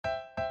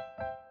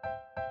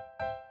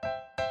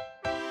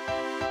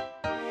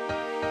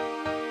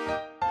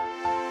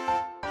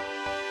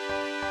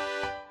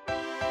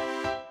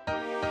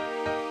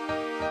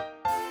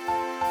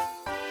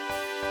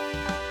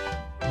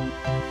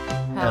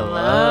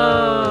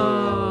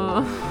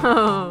Hello.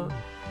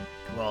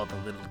 To all the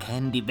little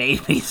candy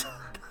babies. Oh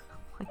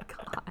my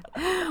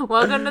God.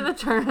 Welcome to the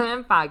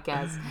Tournament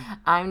Podcast.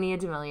 I'm Nia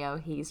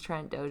D'Amelio. He's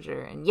Trent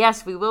Dozier. And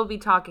yes, we will be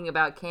talking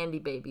about candy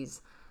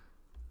babies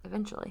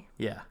eventually.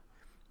 Yeah.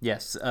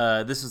 Yes.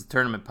 This is the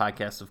Tournament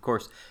Podcast. Of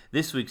course,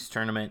 this week's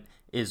tournament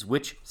is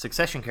which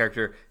Succession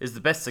character is the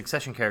best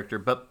Succession character.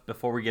 But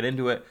before we get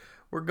into it,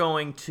 we're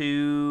going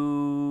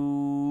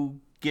to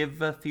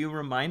give a few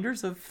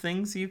reminders of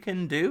things you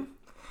can do.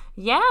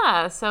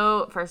 Yeah,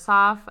 so first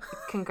off,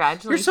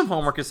 congratulations. Here's some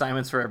homework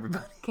assignments for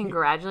everybody.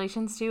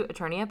 Congratulations to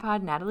Attorney at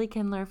Pod Natalie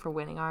Kindler for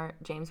winning our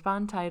James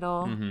Bond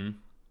title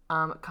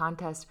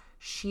contest.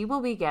 She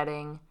will be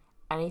getting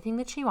anything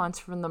that she wants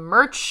from the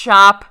merch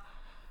shop.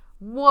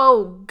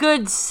 Whoa,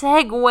 good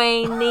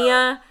segue,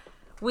 Nia.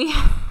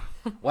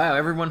 Wow,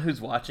 everyone who's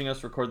watching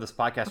us record this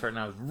podcast right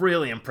now is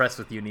really impressed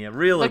with you, Nia.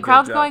 Really The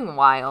crowd's good job. going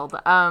wild.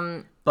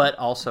 But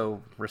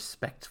also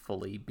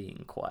respectfully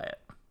being quiet.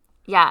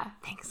 Yeah,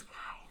 thanks, guys.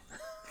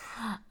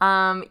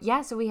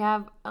 So we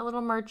have a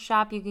little merch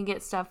shop. You can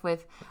get stuff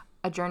with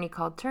A Journey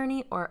Called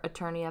Tourney or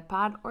Attorney at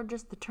Pod or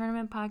just the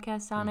Tournament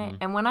Podcast on it.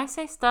 And when I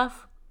say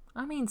stuff,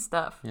 I mean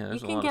stuff. Yeah, you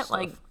can get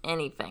like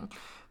anything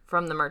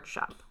from the merch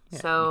shop. Yeah,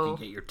 so you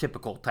can get your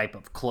typical type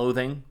of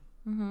clothing.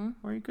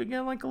 Or you could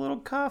get like a little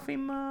coffee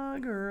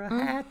mug or a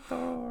hat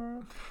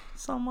or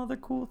some other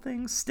cool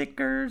things,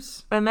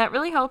 stickers. And that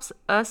really helps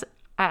us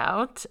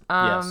out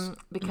Yes.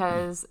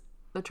 because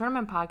the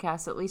Tournament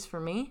Podcast, at least for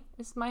me,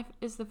 is my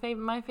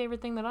favorite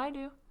thing that I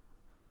do.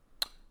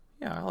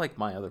 Yeah, I like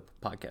my other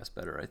podcast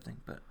better, I think,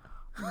 but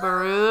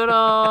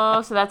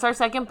Brutal. So that's our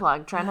second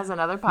plug. Trent has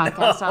another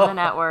podcast on the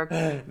network.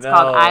 It's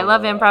called I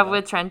Love Improv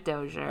with Trent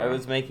Dozier. I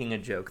was making a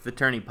joke. The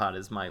Tourney Pod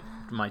is my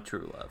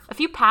true love. A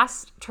few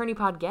past Tourney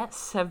Pod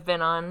guests have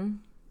been on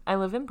I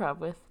Love Improv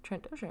with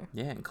Trent Dozier.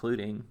 Yeah,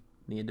 including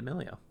Nia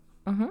D'Amelio.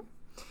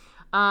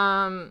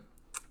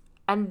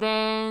 And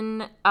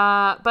then,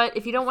 but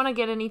if you don't want to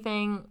get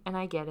anything, and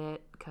I get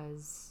it,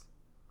 because,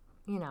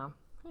 you know,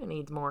 who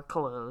needs more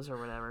clothes or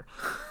whatever.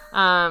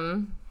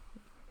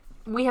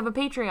 We have a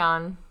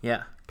Patreon.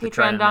 Yeah.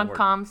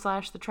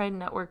 Patreon.com/The Trident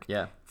Network.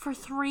 Yeah. For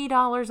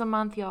 $3 a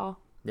month, y'all.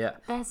 Yeah.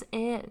 That's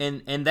it.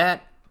 And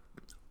that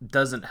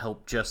doesn't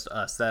help just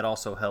us. That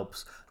also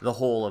helps the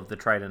whole of the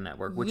Trident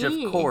Network, which of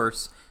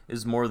course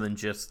is more than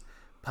just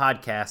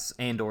podcasts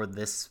and or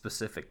this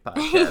specific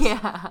podcast.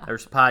 Yeah.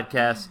 There's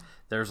podcasts.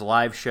 There's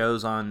live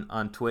shows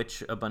on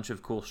Twitch. A bunch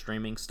of cool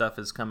streaming stuff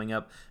is coming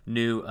up.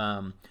 New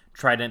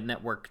Trident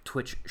Network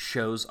Twitch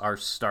shows are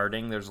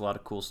starting. There's a lot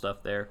of cool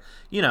stuff there.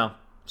 You know,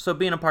 so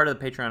being a part of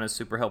the Patreon is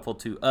super helpful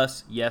to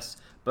us, yes,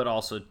 but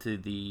also to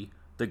the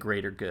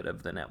greater good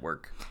of the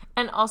network.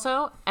 And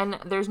also, and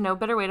there's no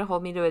better way to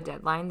hold me to a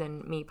deadline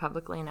than me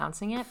publicly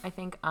announcing it, I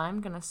think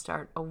I'm going to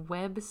start a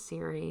web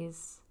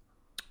series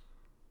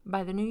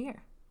by the new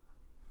year.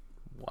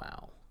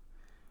 Wow.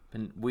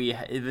 And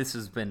this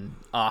has been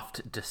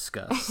oft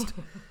discussed.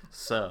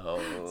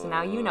 So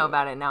now you know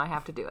about it. Now I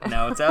have to do it.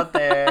 Now it's out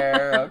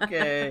there.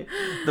 Okay.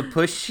 The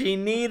push she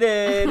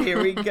needed.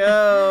 Here we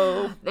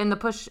go. And the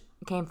push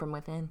came from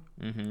within.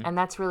 And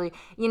that's really,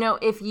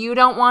 if you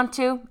don't want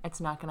to, it's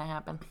not going to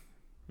happen.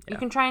 Yeah. You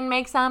can try and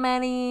make some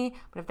money,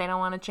 but if they don't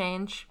want to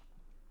change,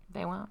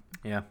 they won't.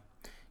 Yeah.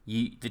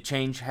 The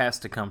change has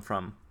to come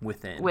from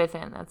within.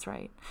 Within, that's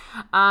right.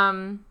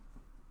 Man,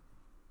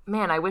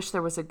 I wish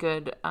there was a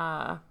good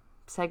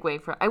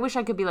segue for. I wish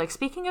I could be like,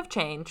 speaking of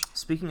change.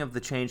 Speaking of the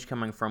change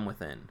coming from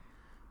within,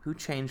 who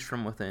changed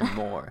from within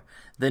more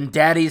than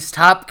Daddy's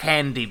top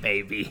candy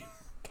baby?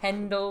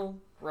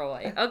 Kendall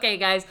Roy. Okay,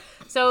 guys.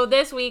 So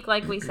this week,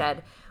 like we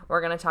said,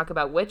 we're gonna talk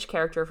about which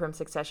character from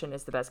Succession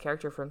is the best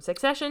character from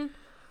Succession.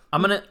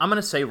 I'm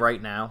gonna say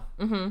right now,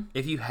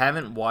 if you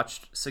haven't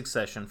watched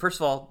Succession, first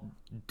of all,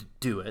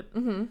 do it.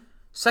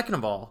 Second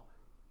of all,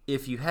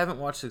 if you haven't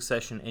watched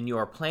Succession and you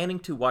are planning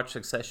to watch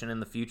Succession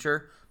in the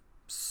future,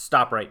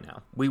 stop right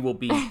now. We will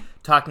be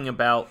talking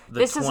about the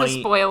This 20... is a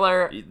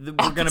spoiler.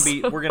 We're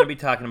gonna be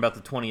talking about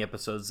the 20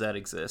 episodes that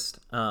exist.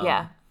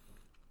 Yeah.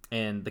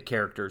 And the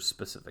characters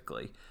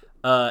specifically.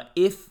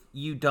 If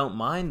you don't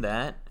mind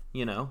that,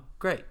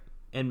 great.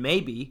 And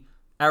maybe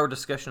our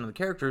discussion of the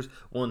characters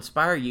will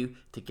inspire you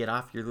to get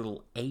off your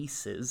little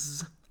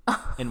aces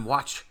and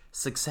watch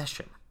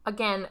Succession.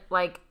 Again,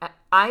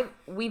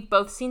 we've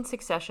both seen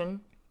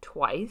Succession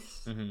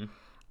twice.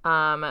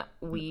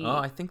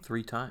 I think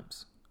 3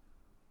 times.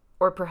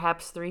 Or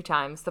perhaps 3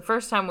 times. The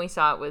first time we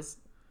saw it was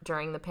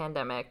during the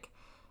pandemic,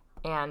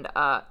 and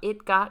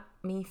it got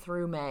me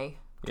through May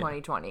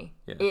 2020.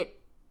 Yeah.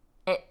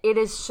 It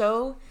is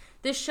so.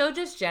 This show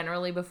just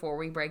generally, before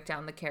we break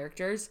down the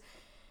characters,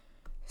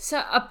 so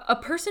a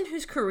person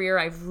whose career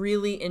I've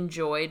really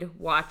enjoyed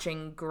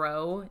watching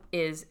grow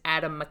is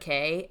Adam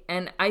McKay,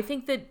 and I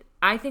think that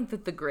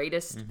the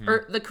greatest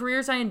or the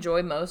careers I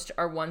enjoy most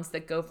are ones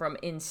that go from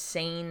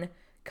insane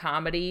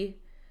comedy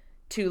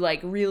to like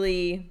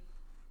really,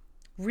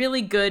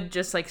 really good,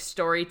 just like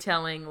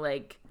storytelling,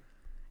 like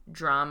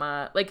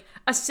drama. Like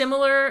a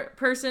similar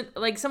person,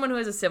 like someone who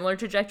has a similar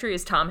trajectory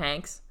is Tom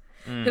Hanks.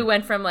 who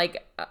went from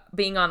like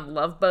being on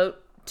Love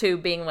Boat to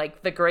being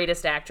like the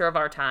greatest actor of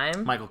our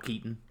time. Michael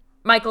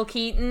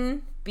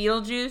Keaton,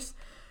 Beetlejuice.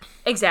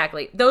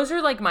 Exactly. Those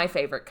are like my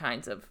favorite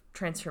kinds of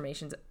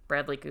transformations.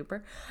 Bradley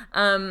Cooper.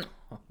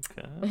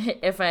 Okay.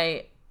 If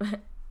I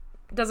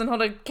doesn't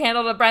hold a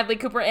candle to Bradley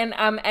Cooper in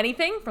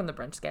anything from the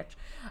Brunch Sketch.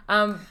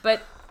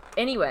 But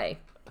anyway,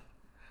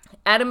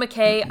 Adam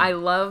McKay, I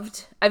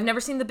loved. I've never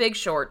seen The Big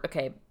Short.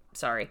 Okay,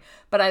 sorry,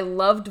 but I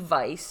loved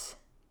Vice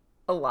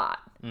a lot,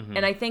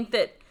 and I think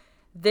that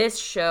this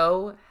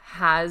show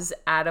has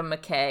Adam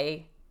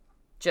McKay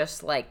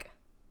just like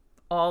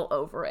all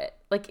over it.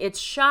 Like it's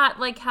shot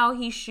like how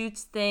he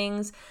shoots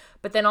things,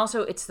 but then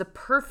also it's the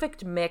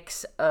perfect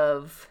mix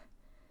of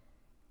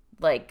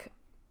like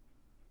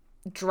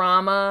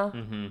drama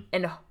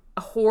and a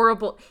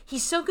horrible.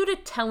 He's so good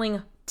at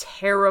telling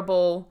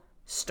terrible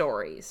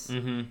stories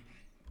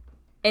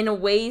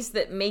in ways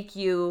that make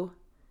you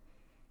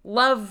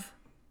love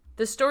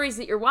the stories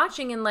that you're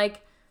watching. And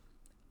like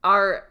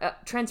our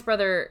Trent's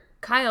brother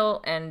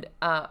Kyle and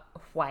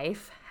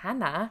wife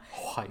Hannah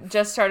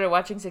just started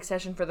watching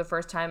Succession for the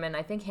first time, and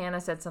I think Hannah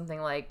said something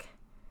like,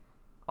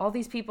 all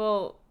these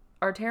people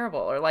are terrible,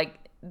 or like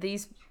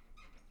these,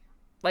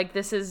 like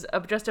this is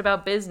just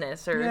about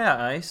business, or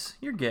yeah, Ice,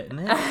 you're getting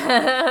it.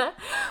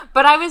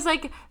 But I was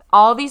like,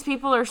 all these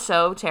people are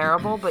so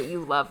terrible, but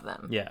you love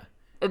them. Yeah,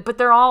 but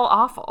they're all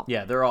awful.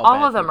 yeah, they're all of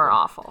bad them people. are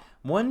awful.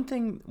 One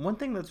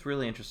thing that's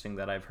really interesting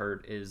that I've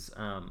heard is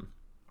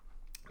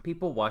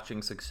people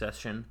watching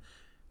Succession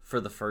for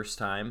the first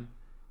time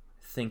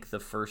think the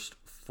first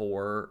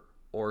 4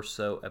 or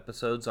so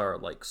episodes are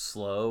like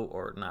slow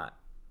or not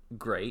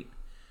great,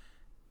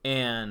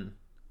 and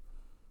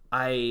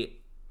I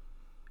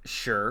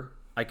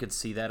could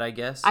see that. I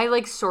guess I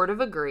like sort of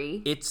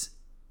agree. It's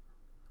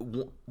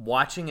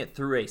watching it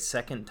through a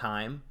second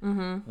time.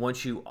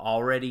 Once you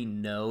already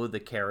know the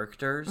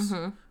characters,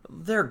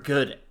 they're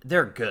good.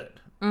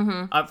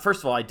 First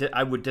of all,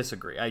 I would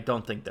disagree. I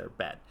don't think they're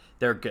bad.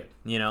 They're good.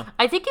 You know.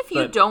 I think if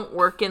you don't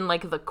work in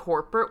like the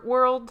corporate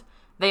world,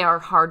 they are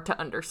hard to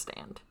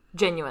understand.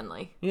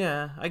 Genuinely.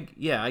 Yeah,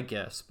 I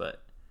guess,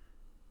 but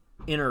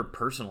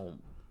interpersonal,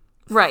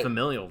 right,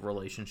 familial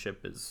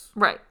relationship is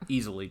right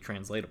easily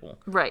translatable.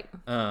 Right.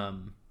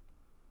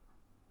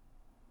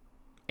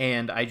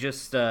 And I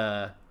just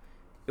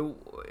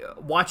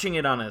watching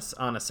it on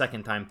a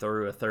second time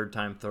through, a third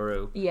time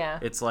through. Yeah.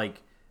 It's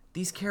like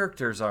these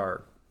characters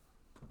are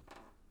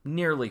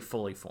nearly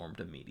fully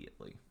formed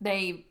immediately.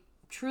 They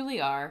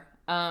truly are.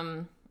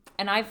 And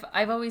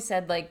I've always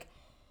said, like,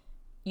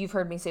 you've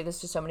heard me say this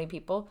to so many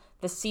people,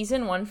 the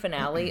season 1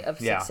 finale of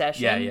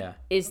Succession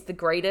is the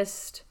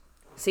greatest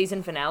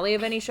season finale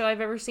of any show I've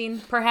ever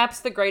seen.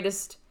 Perhaps the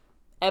greatest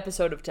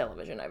episode of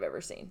television I've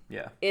ever seen.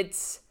 Yeah.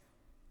 It's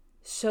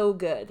so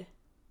good.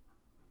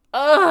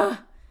 Ugh!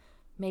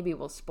 Maybe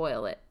we'll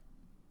spoil it.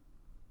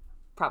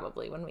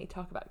 Probably when we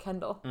talk about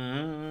Kendall.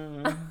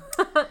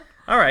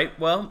 All right.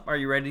 Well, are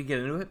you ready to get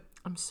into it?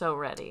 I'm so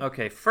ready.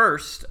 Okay.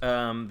 First,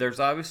 there's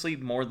obviously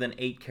more than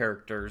 8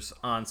 characters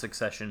on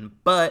Succession,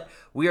 but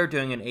we are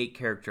doing an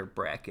 8-character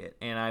bracket,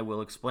 and I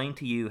will explain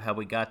to you how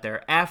we got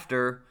there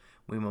after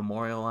we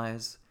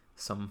memorialize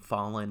some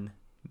fallen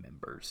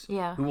members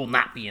who will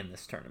not be in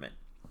this tournament.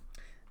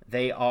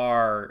 They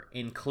are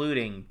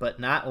including, but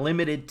not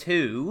limited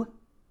to,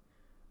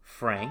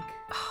 Frank.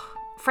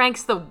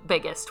 Frank's the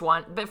biggest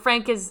one, but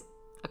Frank is...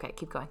 Okay,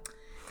 keep going.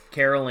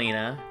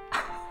 Carolina.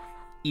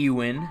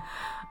 Ewan.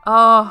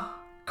 Oh.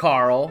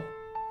 Carl.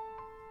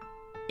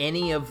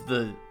 Any of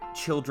the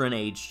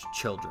children-aged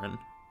children.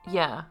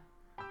 Yeah.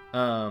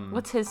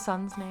 What's his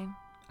son's name?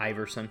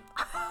 Iverson.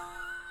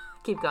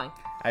 Keep going.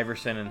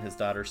 Iverson and his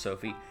daughter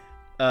Sophie.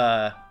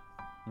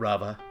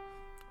 Rava.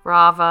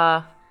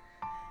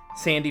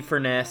 Sandy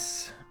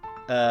Furness.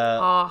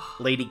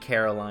 Lady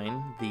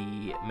Caroline,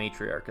 the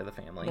matriarch of the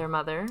family. Their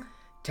mother.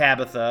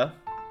 Tabitha.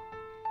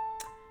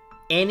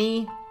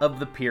 Any of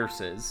the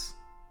Pierces.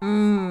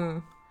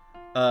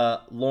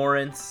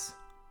 Lawrence.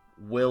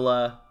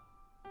 Willa.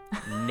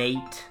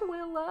 Nate.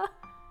 Willa.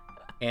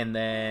 And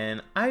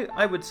then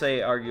I would say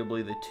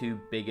arguably the 2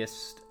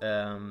 biggest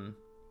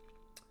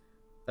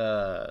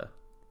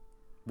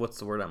what's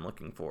the word I'm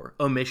looking for?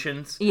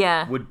 Omissions.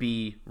 Yeah. Would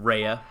be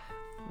Rhea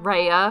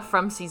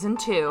from season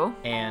 2.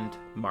 and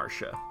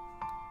Marsha.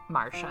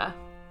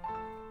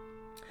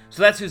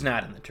 So that's who's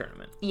not in the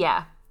tournament.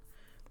 Yeah.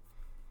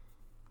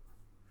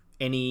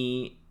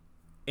 Any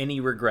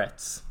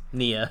regrets,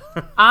 Nia?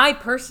 I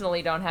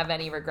personally don't have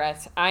any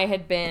regrets. I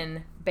had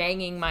been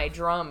banging my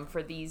drum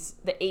for the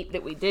 8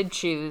 that we did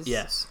choose.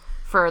 Yes.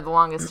 For the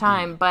longest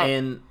time, but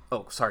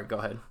sorry, go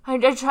ahead. I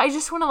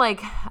just want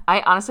to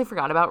I honestly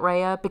forgot about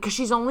Rhea because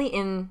she's only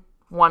in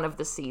one of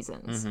the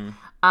seasons.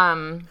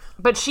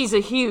 But she's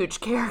a huge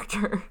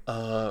character.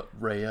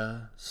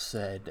 Rhea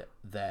said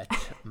that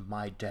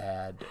my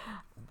dad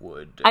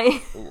would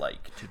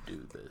like to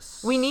do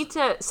this. We need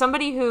to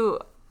somebody who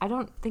I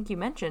don't think you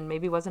mentioned,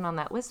 maybe wasn't on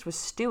that list, was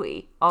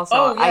Stewie.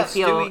 Also, I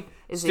feel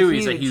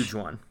Stewie's a huge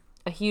one.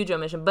 A huge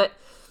omission, but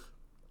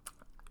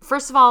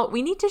First of all,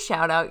 we need to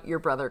shout out your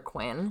brother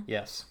Quinn.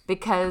 Yes.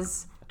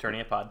 Because Attorney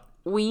at Pod.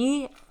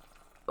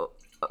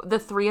 The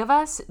three of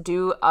us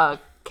do a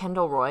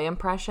Kendall Roy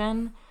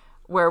impression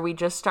where we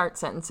just start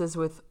sentences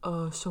with,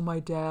 so my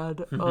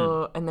dad,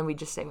 and then we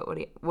just say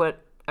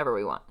whatever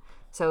we want.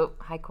 So,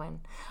 hi, Quinn.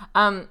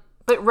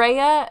 But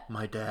Rhea...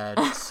 My dad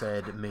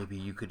said maybe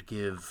you could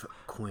give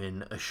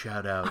Quinn a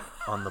shout out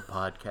on the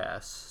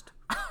podcast.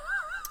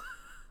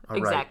 All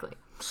exactly.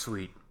 Right.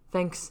 Sweet.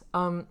 Thanks.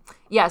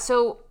 Yeah,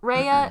 so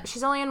Rhea,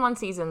 she's only in one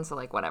season, so,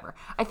 like, whatever.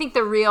 I think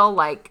the real,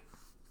 like,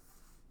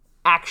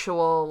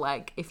 actual,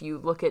 like, if you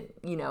look at,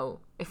 you know,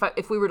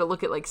 if we were to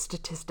look at, like,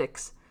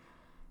 statistics,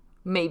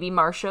 maybe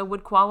Marcia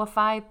would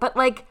qualify. But,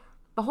 like,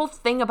 the whole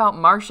thing about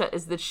Marcia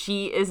is that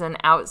she is an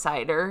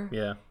outsider.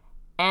 Yeah.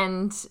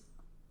 And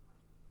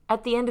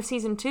at the end of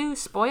season 2,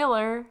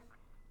 spoiler,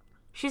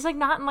 she's, like,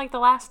 not in, like, the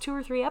last 2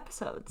 or 3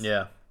 episodes.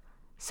 Yeah.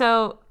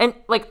 So, and,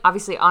 like,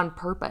 obviously on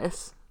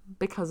purpose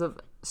because of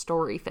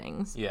story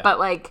things. Yeah. But,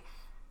 like,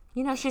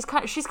 you know, she's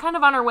kind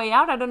of on her way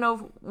out. I don't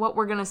know what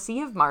we're going to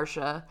see of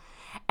Marcia.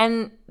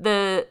 And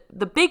the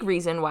big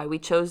reason why we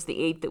chose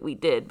the 8 that we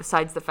did,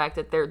 besides the fact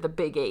that they're the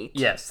big 8.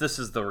 Yes, this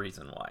is the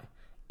reason why.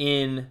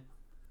 In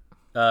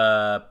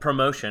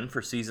promotion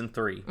for season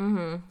 3,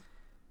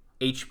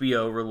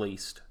 HBO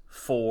released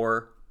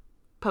 4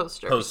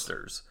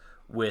 posters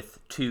with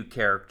 2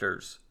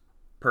 characters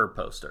per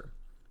poster.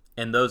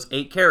 And those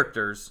 8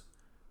 characters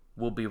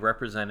will be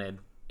represented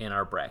in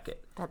our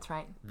bracket. That's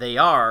right. They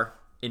are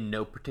in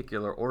no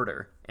particular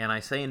order. And I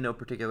say in no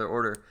particular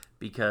order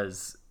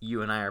because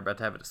you and I are about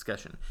to have a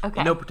discussion.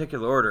 Okay. In no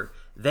particular order,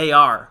 they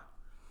are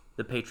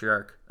the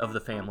patriarch of the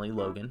family,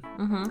 Logan.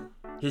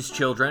 His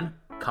children,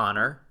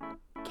 Connor,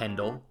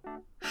 Kendall,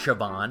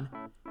 Siobhan,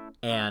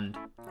 and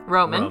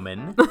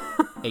Roman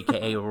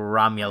a.k.a.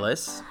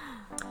 Romulus.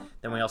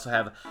 Then we also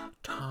have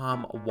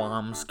Tom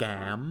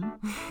Wamsgam,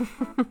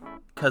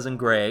 Cousin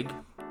Greg,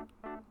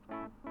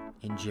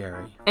 and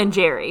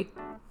Jerry.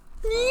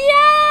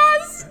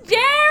 Yes!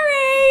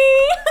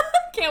 Jerry!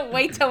 Can't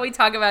wait till we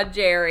talk about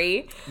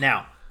Jerry.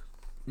 Now,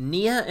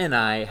 Nia and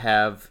I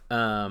have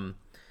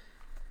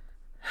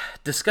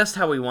discussed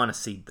how we want to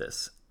seed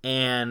this.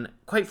 And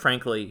quite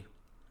frankly,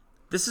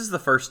 this is the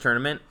first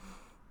tournament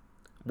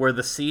where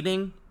the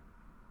seeding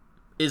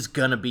is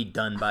going to be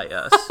done by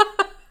us.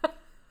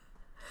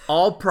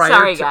 All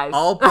prior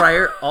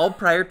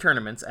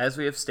tournaments, as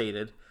we have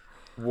stated,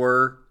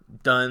 were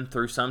done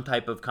through some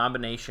type of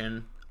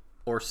combination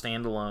or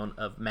standalone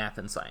of math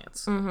and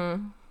science,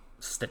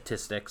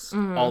 statistics,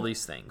 all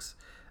these things.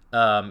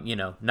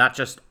 Not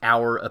just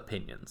our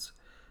opinions.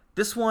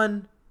 This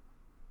one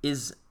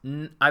is,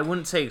 I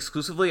wouldn't say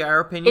exclusively our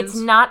opinions. It's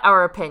not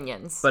our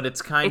opinions, but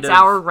it's it's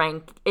our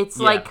rank. It's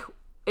like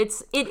it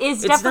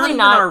is definitely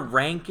not our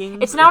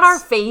rankings. It's not our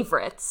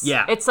favorites.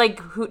 Yeah, it's like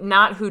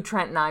who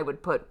Trent and I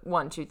would put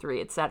 1, 2,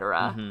 3,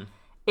 etc.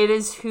 It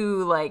is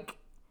who, like,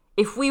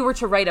 if we were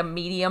to write a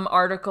Medium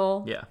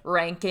article,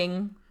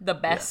 ranking the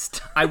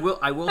best. Yeah.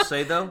 I will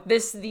say though,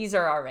 these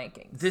are our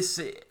rankings.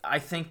 This, I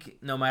think,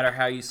 no matter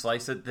how you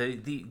slice it,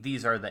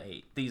 these are the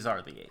 8. These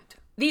are the 8.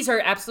 These are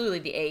absolutely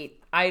the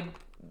 8.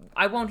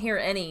 I won't hear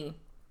any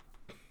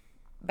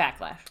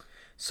backlash.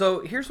 So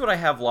here's what I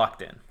have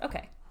locked in.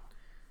 Okay.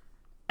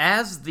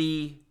 As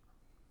the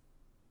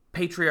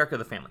patriarch of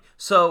the family,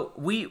 so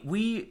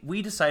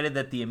we decided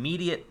that the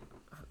immediate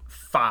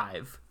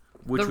 5,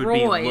 which would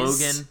be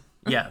Logan.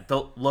 Yeah,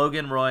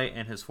 Logan, Roy,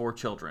 and his 4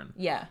 children.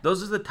 Yeah.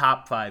 Those are the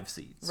top 5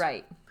 seeds.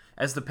 Right.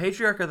 As the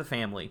patriarch of the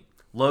family,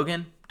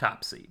 Logan,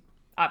 top seed.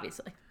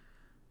 Obviously.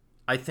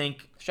 I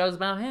think... Show's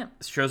about him.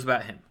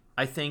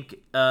 I think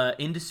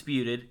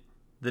indisputed,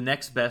 the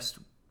next best...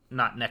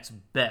 Not next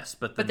best,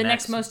 but the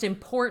next most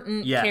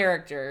important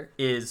character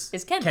is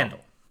Kendall.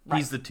 Right.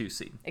 He's the 2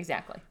 seed.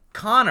 Exactly.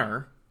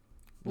 Connor,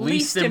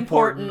 least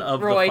important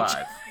of Roy the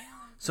 5.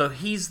 So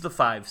he's the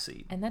 5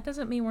 seed. And that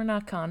doesn't mean we're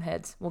not con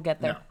heads. We'll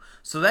get there. No.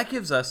 So that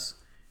gives us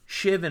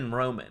Shiv and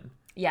Roman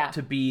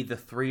to be the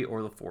 3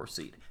 or the 4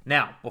 seed.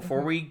 Now,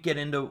 before we get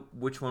into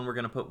which one we're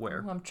going to put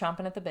where. I'm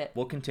chomping at the bit.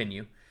 We'll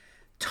continue.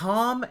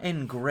 Tom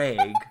and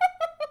Greg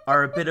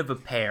are a bit of a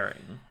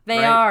pairing.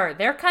 They are.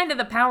 They're kind of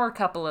the power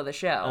couple of the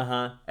show.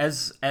 Uh-huh.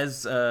 As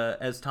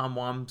Tom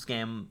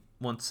Wamsgam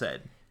once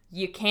said.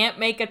 You can't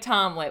make a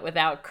Tomlet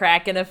without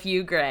cracking a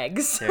few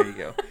Gregs. There you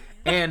go.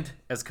 And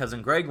as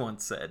Cousin Greg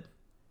once said.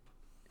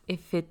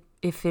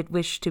 If it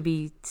wished to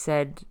be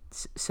said,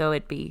 so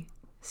it be,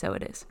 so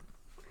it is.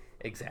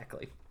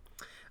 Exactly.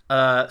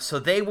 So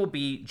they will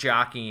be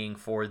jockeying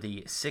for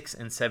the 6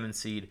 and 7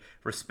 seed,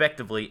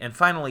 respectively. And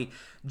finally,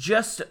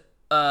 just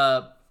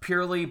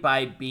purely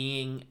by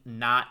being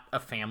not a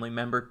family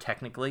member,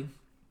 technically,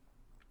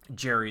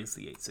 Jerry is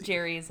the 8 seed.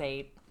 Jerry is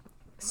 8.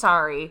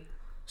 Sorry.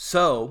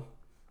 So,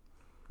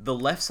 the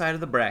left side of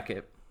the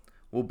bracket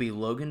will be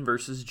Logan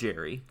versus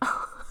Jerry.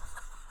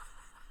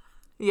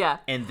 Yeah.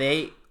 And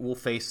they will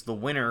face the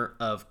winner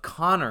of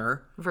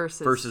Connor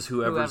versus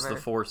whoever's the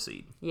 4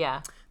 seed.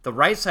 Yeah. The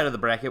right side of the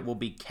bracket will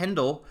be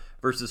Kendall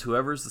versus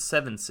whoever's the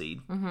 7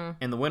 seed.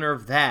 And the winner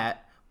of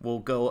that will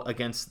go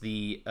against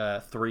the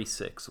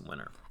 3-6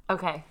 winner.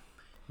 Okay.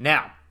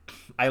 Now,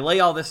 I lay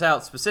all this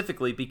out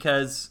specifically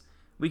because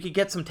we could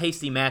get some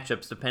tasty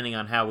matchups depending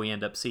on how we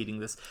end up seeding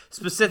this.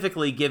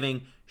 Specifically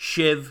giving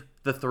Shiv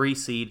the 3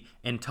 seed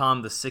and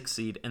Tom the 6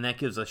 seed, and that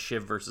gives us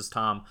Shiv versus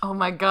Tom. Oh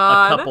my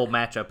god. A couple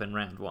matchup in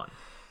round 1.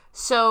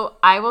 So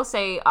I will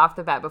say off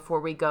the bat before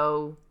we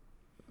go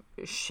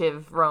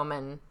Shiv,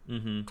 Roman,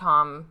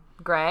 Tom,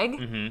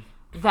 Greg,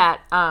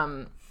 that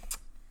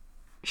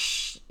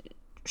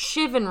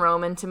Shiv and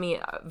Roman to me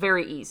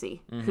very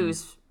easy.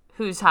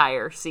 Who's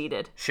higher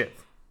seeded?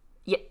 Shiv.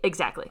 Yeah,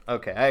 exactly.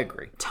 Okay, I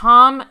agree.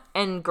 Tom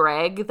and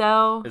Greg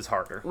though is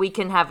harder. We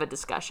can have a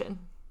discussion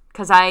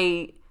because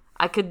I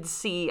could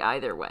see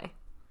either way.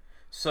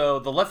 So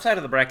the left side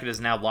of the bracket is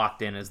now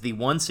locked in as the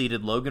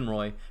 1-seeded Logan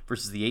Roy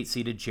versus the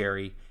 8-seeded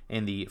Jerry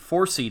and the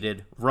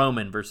 4-seeded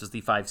Roman versus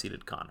the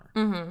 5-seeded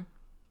Connor.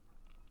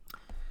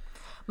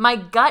 My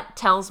gut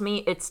tells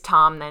me it's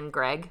Tom then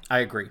Greg. I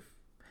agree.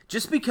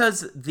 Just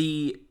because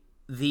the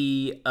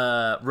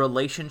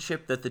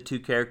relationship that the two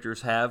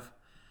characters have,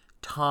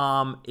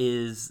 Tom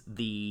is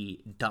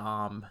the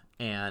dom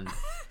and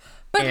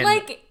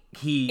Greg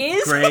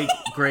is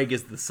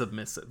the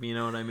submissive. You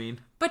know what I mean?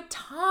 But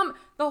Tom,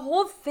 the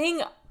whole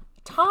thing,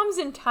 Tom's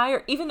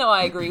entire, even though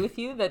I agree with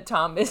you that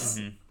Tom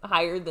is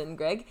higher than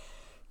Greg,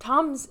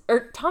 Tom's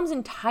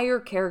entire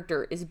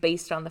character is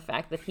based on the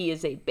fact that he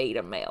is a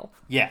beta male.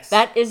 Yes.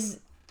 That is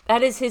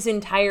his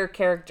entire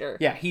character.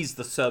 Yeah, he's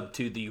the sub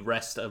to the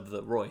rest of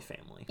the Roy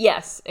family.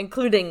 Yes,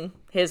 including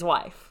his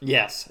wife.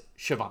 Yes,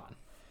 Siobhan.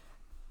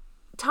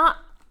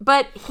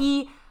 But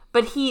he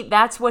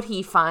that's what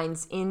he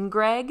finds in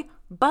Greg.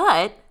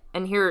 But,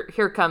 and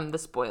here come the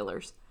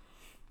spoilers.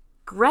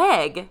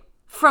 Greg,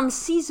 from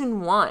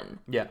season 1,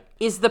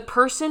 is the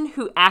person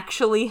who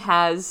actually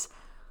has,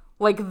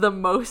 like, the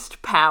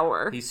most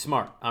power. He's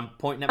smart. I'm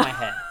pointing at my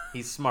head.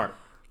 He's smart.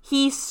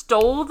 He's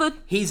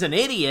an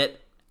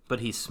idiot, but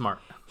he's smart.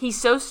 He's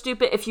so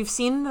stupid. If you've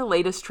seen the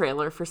latest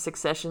trailer for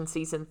Succession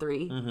season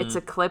 3, it's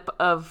a clip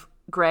of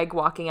Greg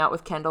walking out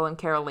with Kendall and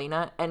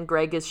Carolina, and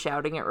Greg is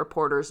shouting at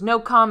reporters, no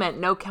comment,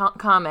 no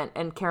comment,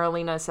 and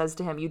Carolina says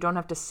to him, you don't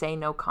have to say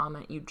no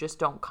comment, you just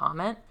don't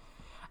comment.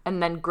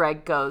 And then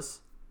Greg goes,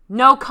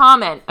 no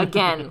comment,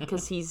 again,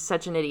 because he's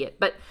such an idiot.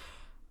 But,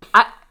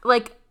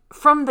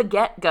 from the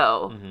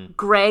get-go,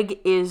 Greg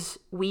is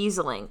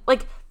weaseling.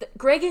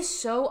 Greg is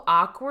so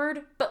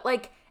awkward, but,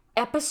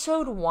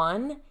 episode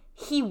 1,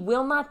 he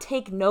will not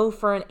take no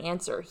for an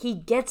answer. He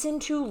gets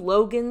into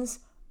Logan's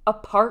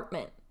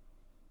apartment.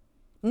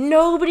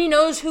 Nobody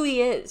knows who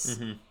he is.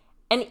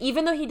 And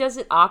even though he does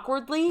it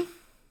awkwardly,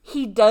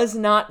 he does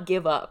not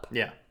give up.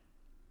 Yeah.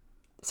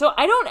 So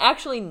I don't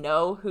actually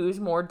know who's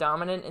more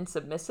dominant and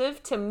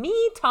submissive. To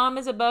me, Tom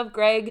is above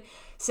Greg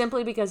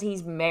simply because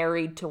he's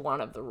married to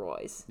one of the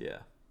Roys.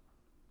 Yeah.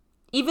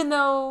 Even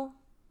though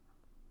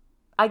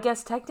I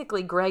guess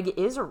technically Greg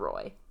is a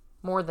Roy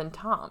more than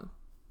Tom.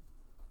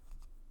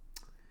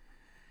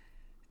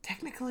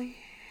 Technically,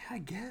 I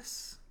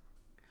guess.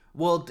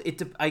 Well,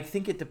 I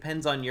think it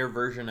depends on your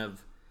version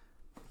of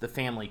the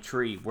family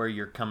tree, where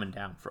you're coming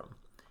down from.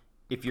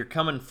 If you're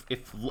coming,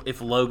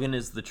 if Logan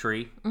is the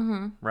tree,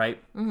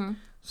 right?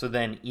 So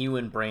then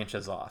Ewan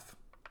branches off.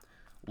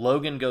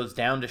 Logan goes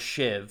down to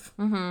Shiv,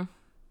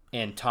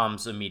 and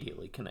Tom's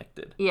immediately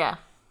connected. Yeah.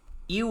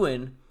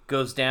 Ewan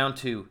goes down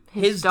to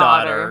his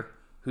daughter,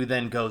 who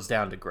then goes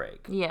down to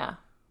Greg. Yeah.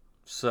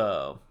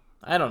 So,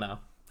 I don't know.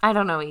 I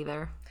don't know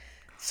either.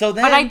 So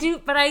then,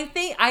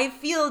 I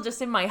feel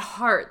just in my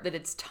heart that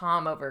it's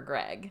Tom over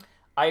Greg.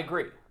 I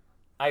agree.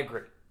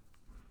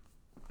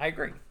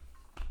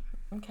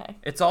 Okay.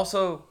 It's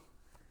also,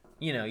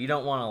 you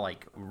don't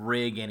want to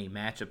rig any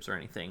matchups or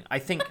anything. I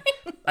think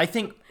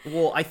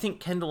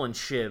Kendall and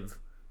Shiv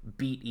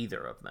beat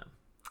either of them.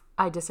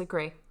 I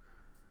disagree.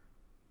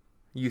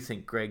 You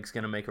think Greg's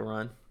going to make a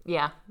run?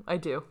 Yeah, I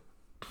do.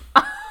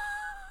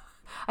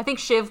 I think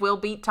Shiv will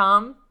beat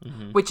Tom,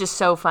 which is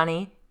so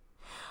funny.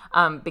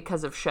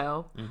 Because of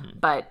show,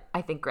 but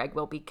I think Greg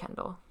will beat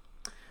Kendall.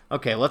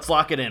 Okay, let's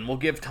lock it in. We'll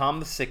give Tom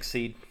the 6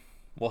 seed.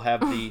 We'll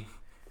have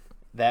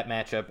that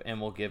matchup,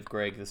 and we'll give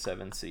Greg the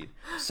 7 seed.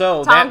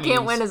 So Tom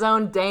can't win his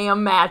own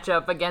damn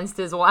matchup against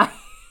his wife.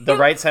 The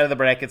right side of the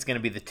bracket is going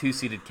to be the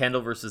 2-seeded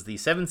Kendall versus the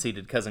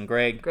 7-seeded cousin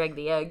Greg. Greg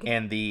the egg.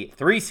 And the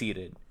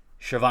 3-seeded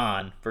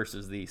Siobhan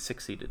versus the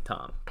 6-seeded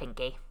Tom.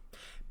 Pinky.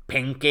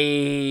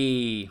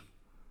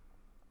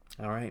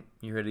 All right,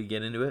 you ready to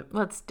get into it?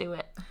 Let's do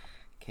it.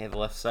 Okay, the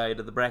left side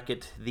of the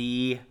bracket,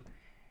 the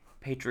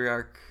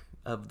patriarch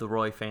of the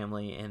Roy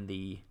family and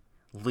the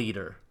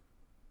leader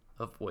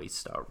of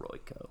Waystar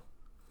Royco.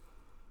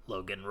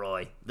 Logan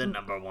Roy, the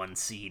number 1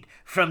 seed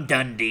from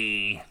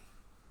Dundee.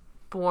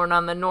 Born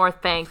on the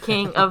North Bank,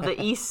 king of the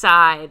East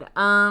Side.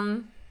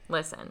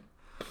 Listen.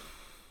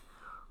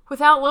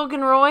 Without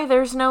Logan Roy,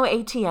 there's no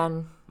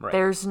ATN. Right.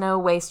 There's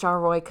no Waystar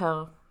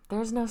Royco.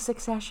 There's no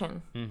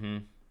Succession.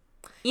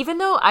 Even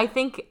though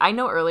I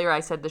know earlier I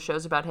said the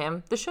show's about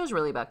him, the show's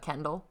really about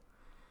Kendall.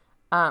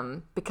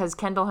 Because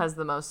Kendall has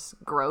the most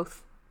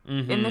growth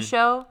in the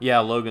show. Yeah,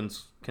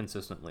 Logan's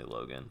consistently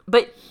Logan.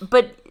 But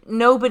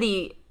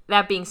nobody,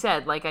 that being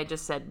said, like I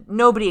just said,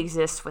 nobody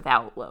exists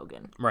without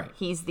Logan. Right.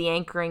 He's the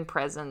anchoring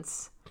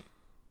presence.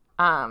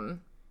 And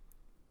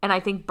I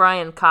think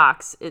Brian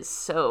Cox is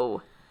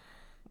so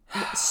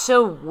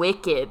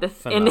wicked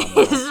Phenomenal. in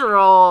his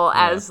role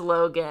as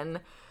Logan.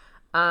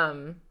 I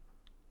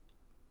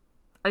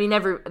mean,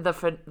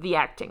 the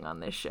acting on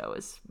this show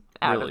is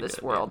out Really of this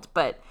good, world,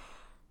 but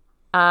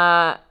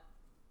I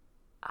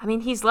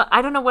mean,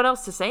 I don't know what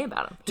else to say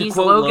about him. To He's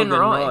quote Logan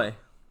Roy.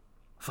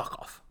 Fuck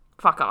off.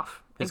 Fuck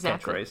off. His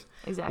Exactly. catchphrase.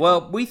 Exactly.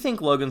 Well, we think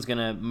Logan's going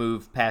to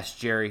move past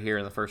Jerry here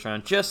in the first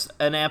round. Just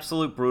an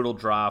absolute brutal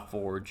draw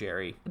for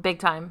Jerry. Big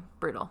time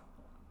brutal.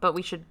 But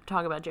we should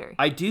talk about Jerry.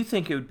 I do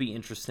think it would be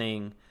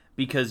interesting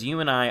because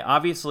you and I,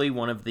 obviously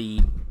one of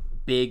the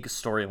big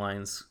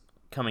storylines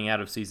coming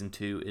out of season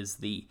 2 is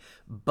the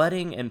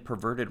budding and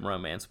perverted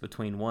romance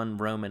between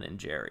Roman and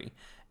Jerry.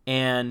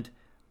 And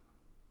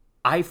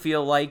I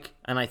feel like,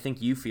 and I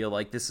think you feel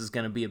like, this is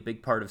going to be a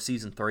big part of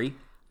season 3.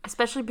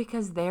 Especially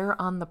because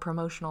they're on the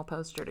promotional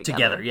poster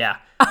together. Yeah.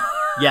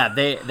 Yeah,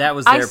 that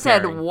was their I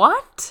said, pairing.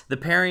 what? The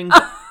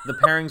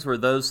pairings were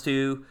those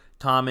two,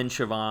 Tom and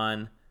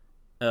Siobhan.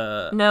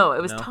 No,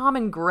 it was Tom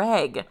and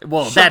Greg.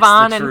 Well,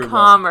 Siobhan that's the true and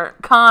Connor.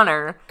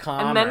 Connor.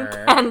 And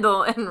then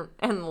Kendall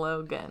and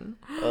Logan.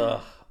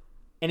 Ugh.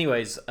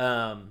 Anyways,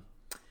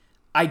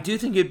 I do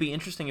think it'd be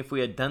interesting if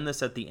we had done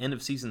this at the end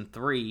of season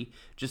 3,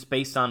 just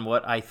based on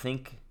what I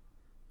think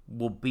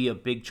will be a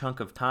big chunk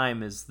of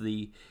time is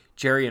the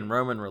Jerry and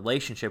Roman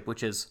relationship,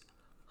 which is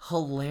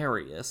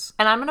hilarious.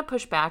 And I'm going to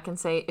push back and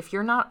say, if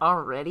you're not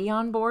already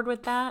on board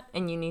with that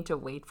and you need to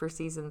wait for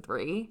season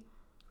 3,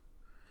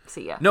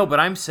 see ya. No, but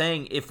I'm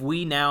saying if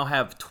we now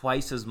have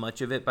twice as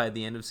much of it by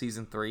the end of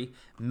season 3,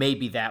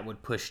 maybe that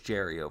would push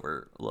Jerry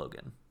over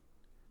Logan.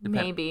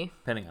 Maybe.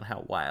 Depending on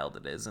how wild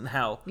it is and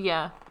how,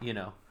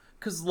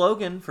 because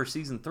Logan for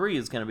season 3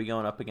 is going to be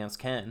going up against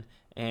Ken,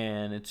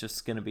 and it's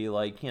just going to be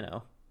like,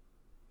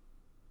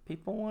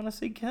 people want to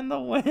see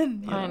Kendall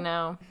win. I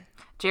know.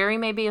 Jerry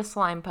may be a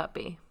slime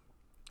puppy,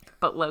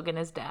 but Logan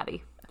is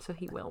daddy, so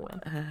he will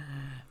win.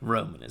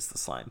 Roman is the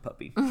slime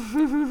puppy.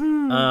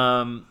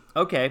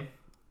 Okay.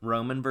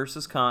 Roman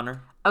versus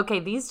Connor. Okay,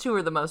 these two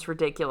are the most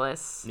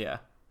ridiculous. Yeah.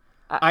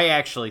 I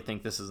actually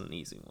think this is an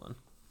easy one.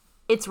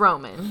 It's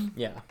Roman.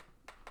 Yeah.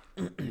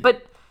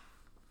 But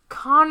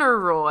Connor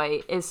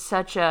Roy is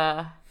such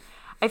a...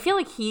 I feel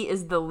like he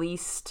is the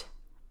least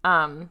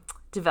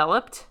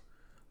developed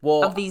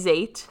of these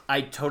 8.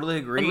 I totally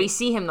agree. And we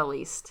see him the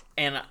least.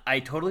 And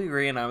I totally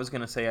agree, and I was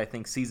going to say I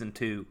think season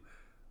 2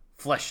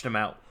 fleshed him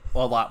out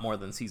a lot more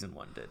than season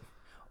 1 did.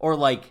 Or,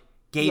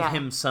 gave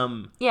him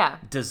some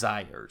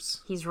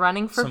desires. He's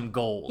running for... some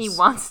goals. He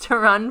wants to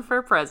run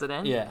for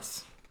president.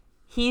 Yes.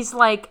 He's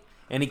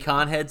Any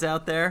con heads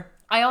out there?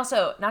 I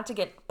also, not to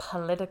get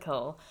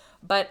political,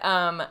 but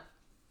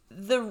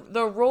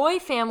the Roy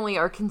family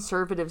are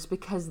conservatives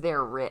because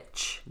they're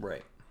rich.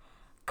 Right.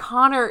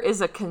 Connor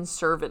is a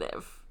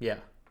conservative. Yeah.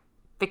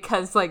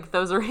 Because,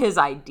 those are his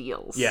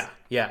ideals. Yeah.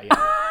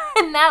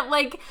 And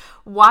that,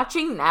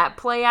 watching that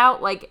play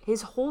out,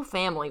 his whole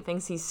family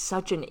thinks he's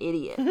such an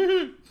idiot.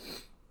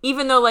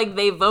 Even though,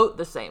 they vote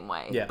the same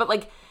way. Yeah. But,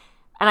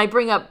 and I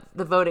bring up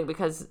the voting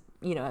because,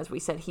 as we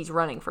said, he's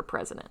running for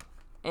president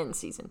in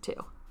season 2.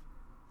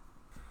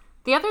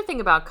 The other thing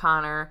about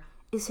Connor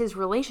is his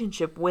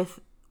relationship with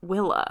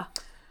Willa.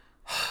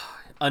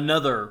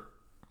 Another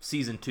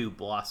season 2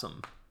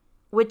 blossom.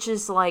 Which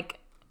is,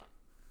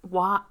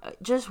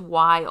 just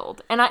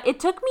wild. And it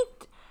took me...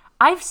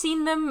 I've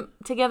seen them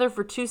together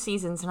for 2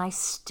 seasons, and I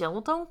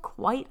still don't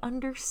quite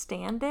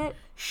understand it.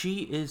 She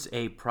is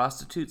a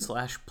prostitute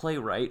 /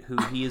 playwright who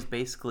he is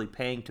basically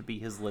paying to be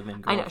his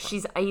live-in girlfriend.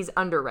 I know, he's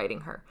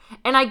underwriting her.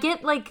 And I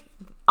get,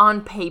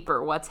 on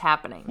paper what's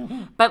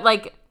happening.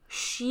 But,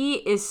 she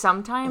is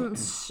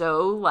sometimes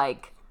so, I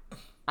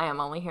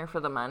am only here for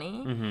the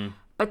money. Mm-hmm.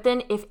 But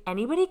then if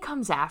anybody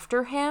comes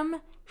after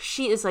him,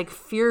 she is,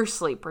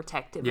 fiercely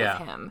protective of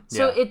him.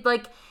 So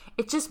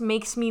it just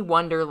makes me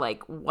wonder,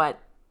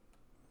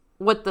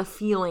 what the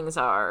feelings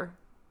are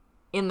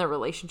in the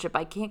relationship.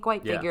 I can't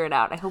quite figure it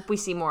out. I hope we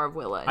see more of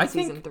Willa in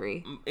season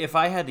 3. If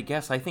I had to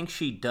guess, I think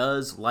she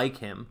does like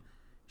him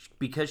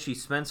because she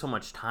spends so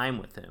much time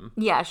with him.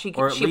 Yeah, she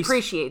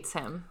appreciates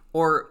him.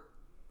 Or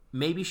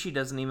maybe she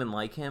doesn't even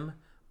like him,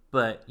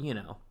 but,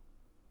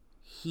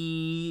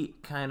 he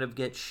kind of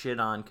gets shit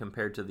on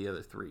compared to the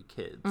other 3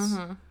 kids.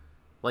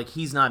 Mm-hmm.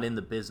 He's not in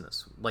the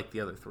business like the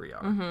other 3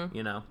 are,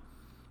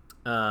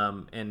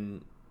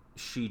 and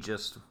she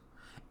just...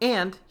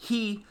 And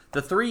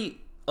the 3,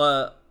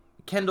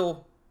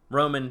 Kendall,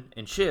 Roman,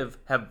 and Shiv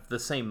have the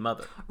same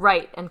mother.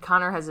 Right, and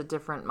Connor has a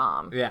different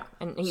mom. Yeah.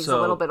 And he's a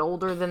little bit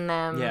older than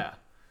them. Yeah.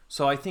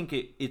 So I think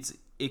it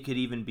could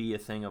even be a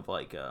thing of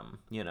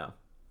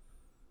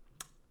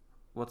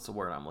what's the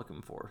word I'm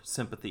looking for?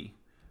 Sympathy.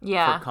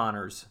 Yeah. For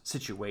Connor's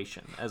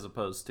situation as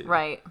opposed to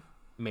right.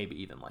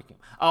 maybe even like him.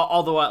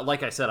 Although,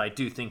 like I said, I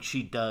do think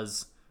she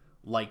does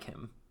like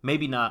him.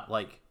 Maybe not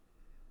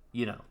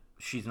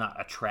she's not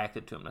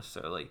attracted to him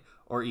necessarily,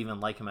 or even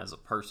like him as a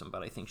person,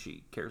 but I think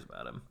she cares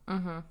about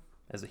him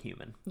as a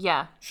human.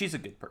 Yeah. She's a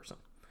good person.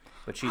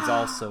 But she's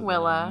also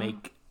Willa. gonna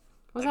make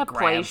Was that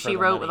play she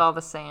wrote with all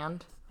the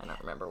sand? I don't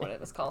remember what it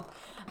was called.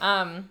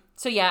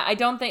 So yeah, I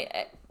don't think,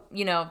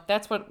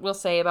 that's what we'll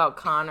say about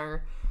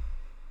Connor.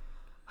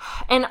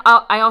 And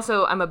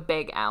I'm a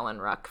big Alan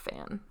Ruck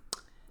fan.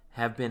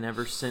 Have been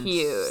ever since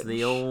Huge.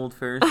 the old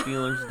Ferris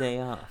Bueller's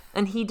Day Off.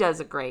 And he does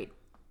a great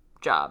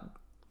job.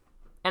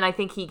 And I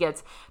think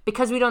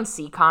because we don't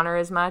see Connor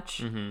as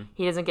much,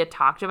 he doesn't get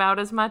talked about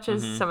as much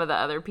as some of the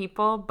other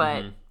people,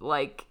 but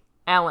like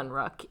Alan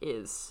Ruck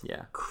is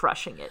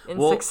crushing it in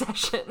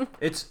Succession.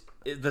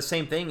 The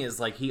same thing is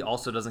like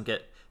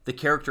the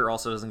character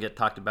also doesn't get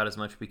talked about as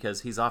much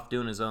because he's off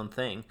doing his own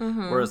thing,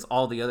 whereas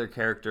all the other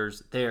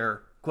characters,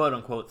 their quote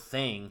unquote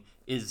thing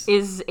is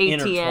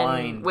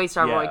ATN,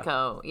 Waystar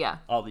Royco,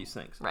 all these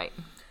things, right?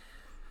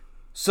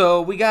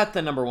 So we got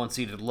the number 1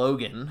 seeded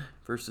Logan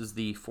versus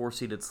the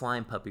 4-seeded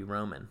slime puppy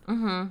Roman.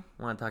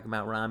 Want to talk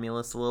about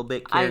Romulus a little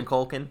bit, Kieran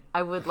Culkin?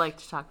 I would like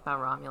to talk about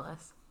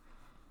Romulus.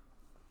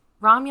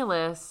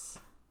 Romulus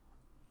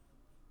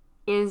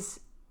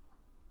is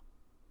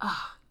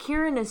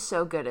Kieran is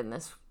so good in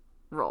this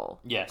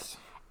role. Yes.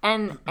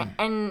 And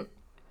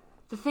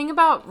the thing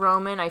about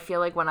Roman, I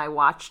feel like when I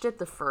watched it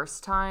the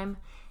first time,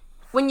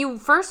 when you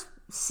first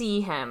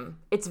see him,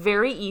 it's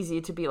very easy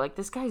to be like,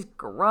 this guy's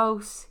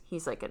gross.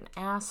 He's like an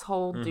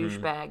asshole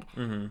douchebag.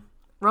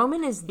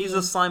 Roman is He's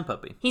a slime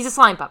puppy. He's a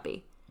slime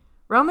puppy.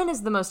 Roman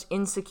is the most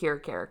insecure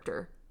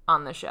character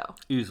on the show.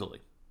 Easily.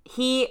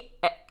 I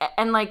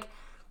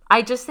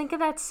just think of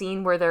that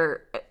scene where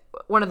they're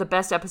one of the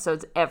best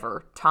episodes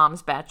ever,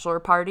 Tom's bachelor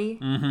party.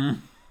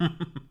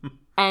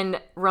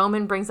 And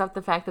Roman brings up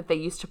the fact that they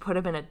used to put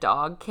him in a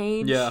dog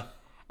cage. Yeah.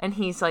 And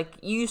he's like,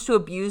 you used to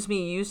abuse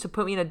me. You used to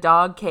put me in a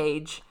dog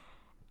cage.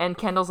 And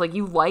Kendall's like,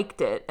 you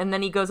liked it. And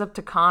then he goes up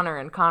to Connor,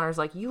 and Connor's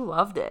like, you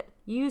loved it.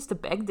 You used to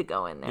beg to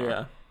go in there.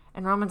 Yeah.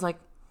 And Roman's like,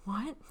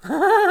 what?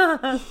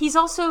 He's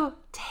also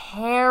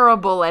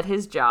terrible at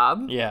his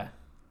job. Yeah.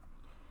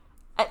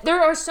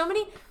 There are so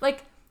many,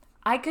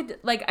 I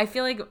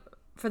feel like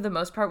for the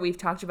most part we've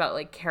talked about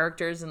like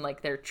characters and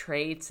like their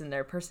traits and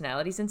their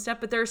personalities and stuff,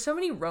 but there are so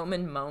many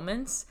Roman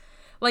moments.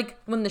 Like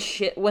when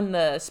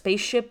the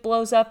spaceship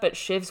blows up at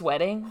Shiv's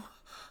wedding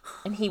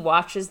and he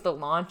watches the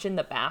launch in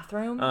the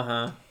bathroom.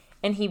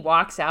 And he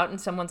walks out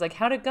and someone's like,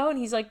 how'd it go? And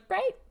he's like,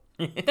 great.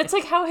 That's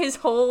like how his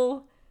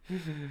whole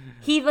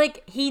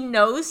he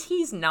knows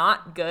he's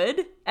not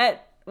good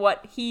at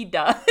what he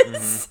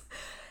does.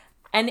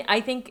 And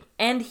I think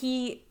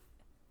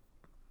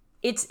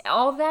it's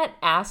all that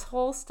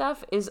asshole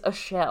stuff is a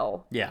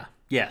shell. Yeah.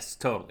 Yes,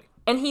 totally.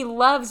 And he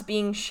loves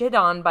being shit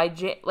on by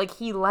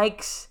he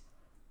likes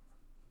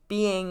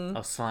being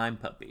a slime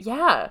puppy.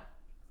 Yeah.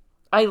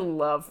 I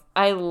love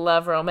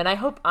Roman. I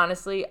hope,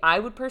 honestly, I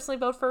would personally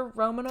vote for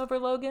Roman over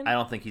Logan. I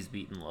don't think he's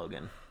beaten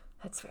Logan.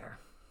 That's fair.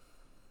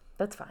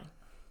 That's fine.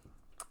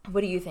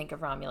 What do you think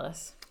of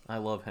Romulus? I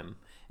love him.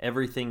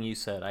 Everything you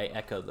said, I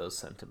echo those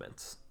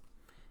sentiments.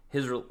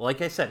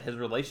 Like I said, his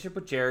relationship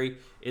with Jerry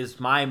is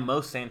my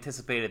most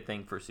anticipated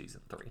thing for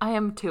season 3. I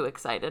am too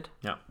excited.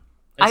 No.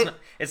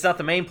 It's not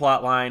the main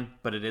plot line,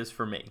 but it is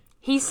for me.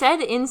 He said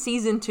in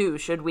season 2,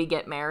 should we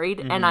get married?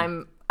 And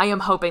I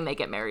am hoping they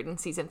get married in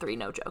season 3,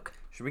 no joke.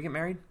 Should we get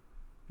married?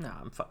 No,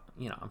 I'm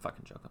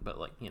fucking joking, but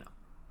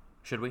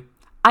should we?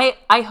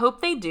 I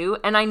hope they do,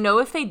 and I know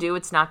if they do,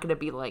 it's not going to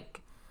be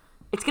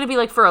it's going to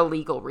be for a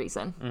legal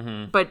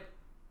reason. But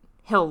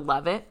he'll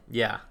love it.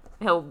 Yeah.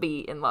 He'll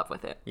be in love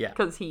with it. Yeah.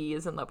 Because he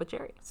is in love with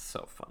Jerry. It's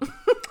so fun.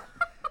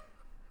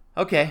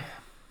 Okay.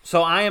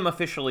 So I am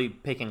officially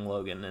picking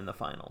Logan in the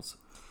finals.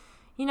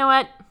 You know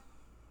what?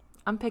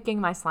 I'm picking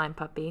my slime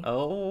puppy.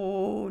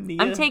 Oh, Nia.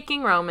 I'm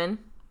taking Roman.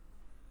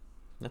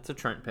 That's a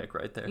Trent pick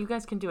right there. You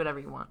guys can do whatever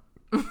you want.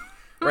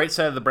 Right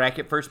side of the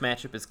bracket, first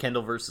matchup is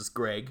Kendall versus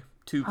Greg.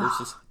 2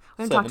 versus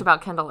We haven't talked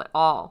about Kendall at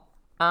all.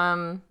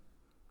 Who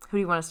do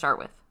you want to start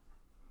with?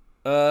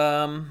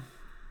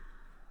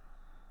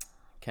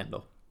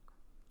 Kendall.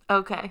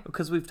 Okay.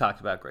 Because we've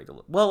talked about Greg a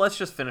little. Well, let's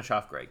just finish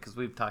off Greg because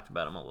we've talked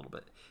about him a little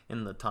bit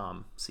in the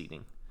Tom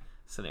seating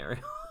scenario.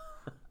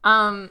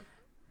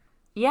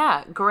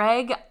 Yeah,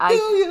 Greg. Do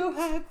you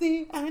have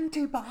the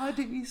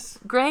antibodies?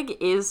 Greg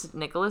is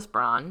Nicholas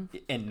Braun.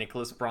 And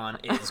Nicholas Braun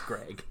is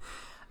Greg.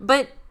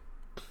 But,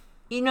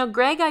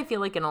 Greg, I feel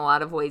like in a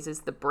lot of ways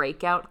is the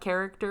breakout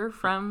character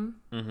from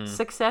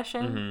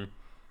Succession.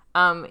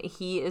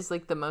 He is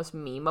the most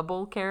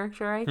memeable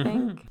character, I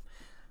think.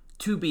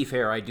 To be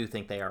fair, I do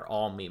think they are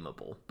all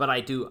memeable. But I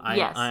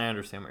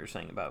understand what you're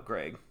saying about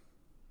Greg.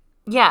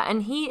 Yeah,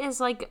 and he is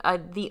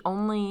the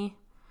only...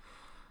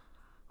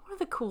 One of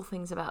the cool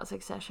things about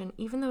Succession,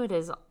 even though it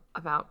is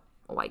about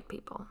white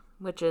people,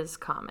 which is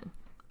common,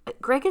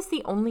 Greg is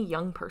the only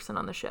young person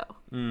on the show.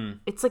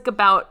 It's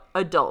about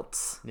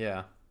adults.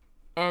 Yeah.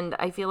 And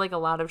I feel like a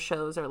lot of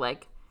shows are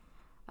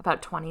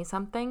about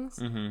 20-somethings.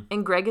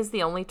 And Greg is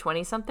the only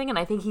 20-something, and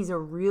I think he's a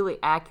really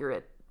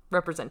accurate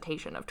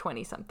representation of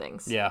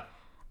 20-somethings. Yeah.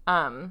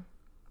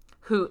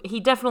 who he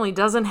definitely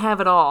doesn't have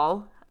it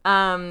all.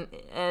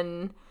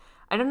 And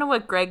I don't know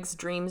what Greg's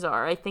dreams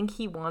are. I think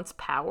he wants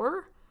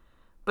power,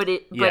 but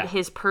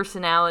his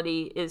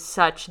personality is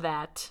such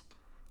that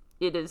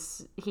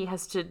he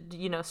has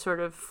to, sort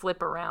of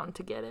flip around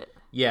to get it.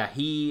 Yeah,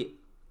 he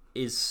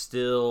is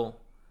still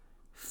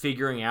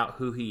figuring out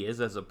who he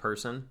is as a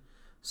person.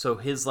 So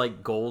his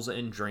like goals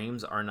and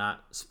dreams are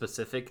not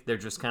specific. They're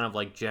just kind of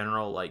like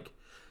general, like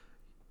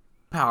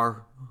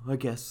power, I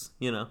guess,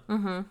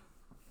 Mm-hmm.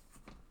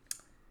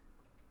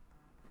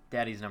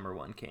 Daddy's number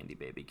one candy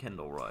baby,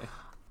 Kendall Roy.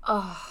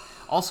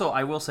 Also,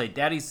 I will say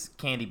Daddy's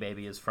candy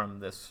baby is from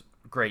this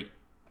great,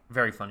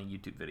 very funny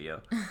YouTube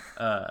video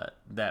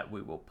that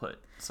we will put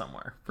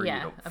somewhere for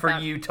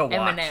you to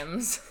watch.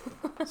 M&Ms.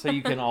 So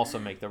you can also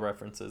make the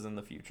references in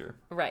the future.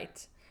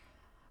 Right.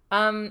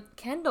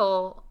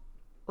 Kendall,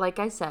 like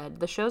I said,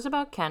 the show's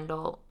about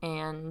Kendall,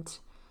 and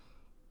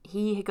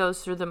he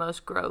goes through the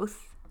most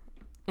growth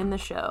in the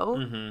show.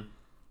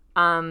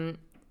 Mm-hmm.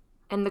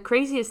 And the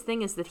craziest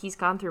thing is that he's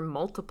gone through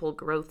multiple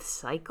growth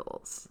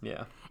cycles.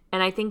 Yeah.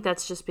 And I think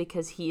that's just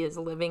because he is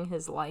living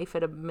his life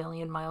at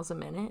 1,000,000 miles a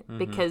minute. Mm-hmm.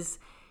 Because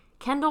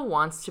Kendall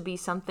wants to be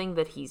something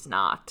that he's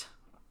not.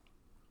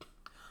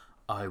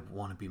 I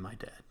want to be my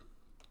dad.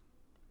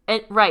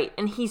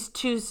 And he's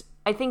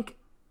I think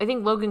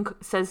Logan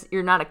says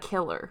you're not a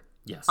killer.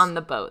 Yes. On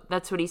the boat.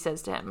 That's what he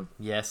says to him.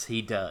 Yes,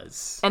 he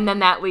does. And then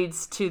that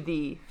leads to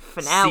the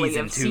finale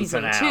of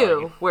season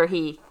 2, where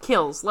he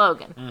kills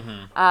Logan.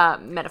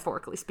 Mm-hmm.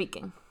 Metaphorically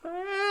speaking.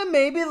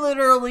 Maybe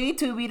literally,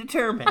 to be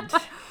determined.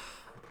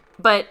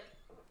 But,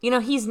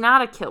 he's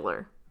not a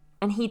killer.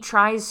 And he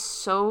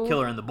tries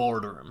Killer in the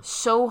boardroom.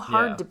 So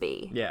hard to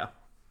be. Yeah.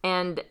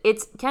 And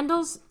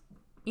Kendall's,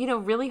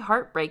 really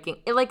heartbreaking.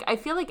 I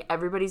feel like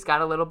everybody's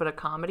got a little bit of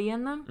comedy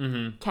in them.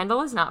 Mm-hmm.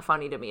 Kendall is not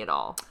funny to me at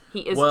all.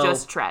 He is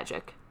just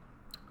tragic.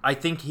 I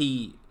think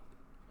the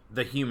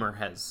humor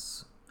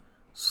has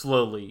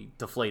slowly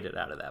deflated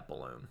out of that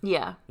balloon.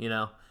 Yeah.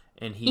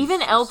 And he's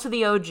even L to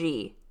the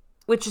OG,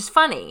 which is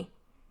funny.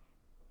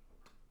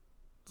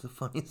 It's the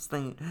funniest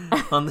thing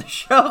on the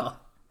show.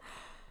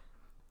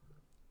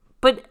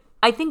 But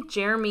I think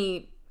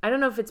Jeremy, I don't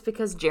know if it's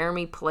because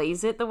Jeremy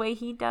plays it the way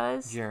he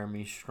does.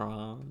 Jeremy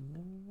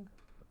Strong.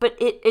 But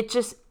it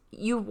just,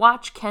 you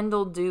watch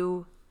Kendall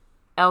do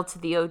L to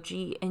the OG,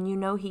 and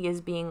he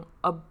is being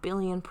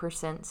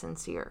 1,000,000,000%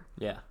 sincere.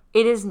 Yeah.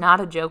 It is not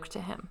a joke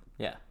to him.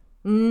 Yeah.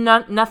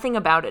 Nothing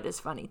about it is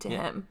funny to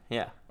him.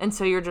 Yeah. And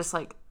so you're just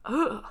like,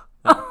 ugh.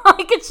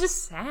 Like, it's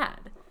just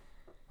sad.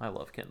 I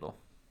love Kendall.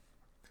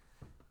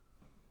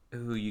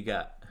 Who you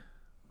got?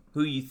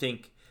 Who you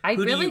think? I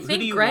really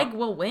think Greg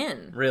will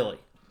win. Really?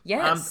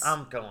 Yes.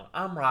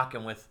 I'm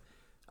rocking with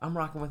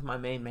my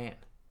main man.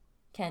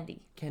 Kendi.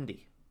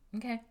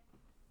 Okay.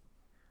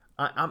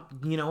 I'm.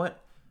 You know what?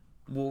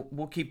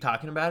 We'll keep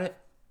talking about it.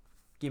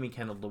 Give me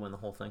Kendall to win the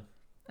whole thing.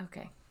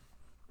 Okay.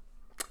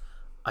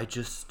 I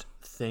just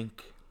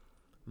think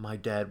my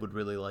dad would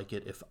really like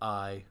it if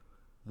I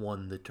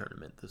won the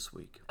tournament this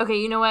week. Okay,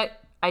 you know what?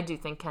 I do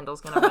think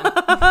Kendall's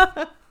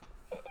gonna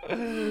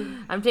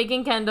win. I'm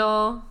taking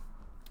Kendall.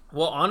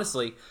 Well,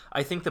 honestly,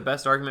 I think the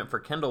best argument for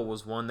Kendall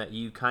was one that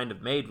you kind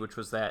of made, which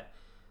was that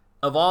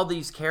of all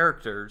these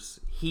characters,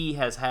 he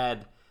has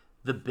had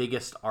the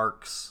biggest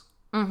arcs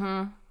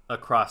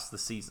across the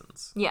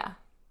seasons. Yeah.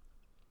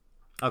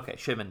 Okay,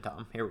 Shiv and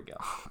Tom. Here we go.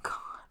 Oh, God.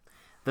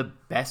 The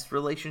best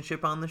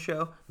relationship on the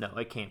show? No,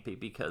 it can't be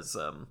because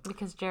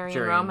Jerry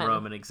and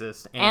Roman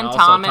exist. And also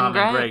Tom and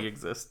Greg. Greg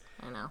exist.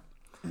 I know.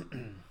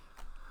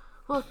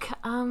 Look,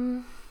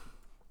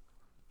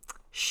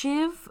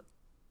 Shiv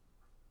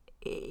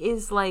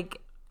is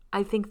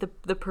I think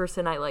the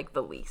person I like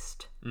the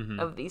least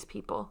of these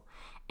people.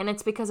 And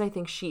it's because I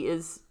think she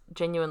is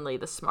genuinely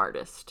the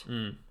smartest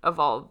of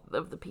all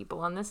of the people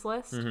on this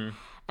list. Mm-hmm.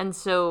 And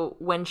so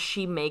when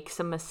she makes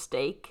a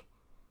mistake,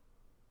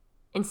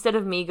 instead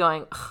of me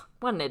going,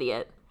 what an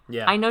idiot.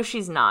 Yeah. I know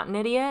she's not an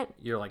idiot.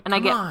 You're like, and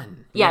come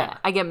on. Yeah,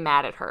 I get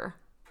mad at her.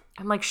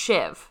 I'm like,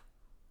 Shiv,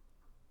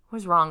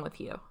 what's wrong with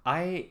you?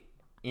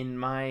 In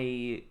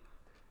my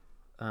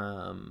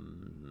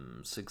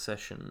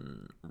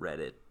Succession,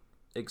 Reddit,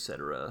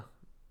 etc.,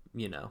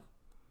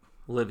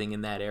 living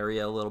in that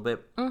area a little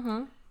bit,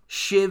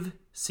 Shiv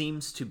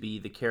seems to be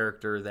the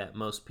character that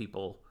most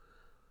people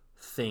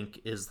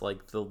think is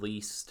the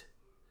least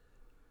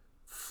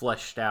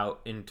fleshed out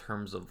in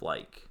terms of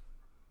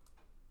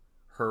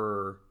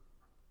her,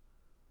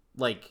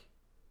 like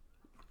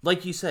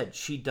you said,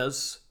 she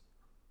does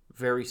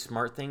very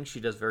smart things, she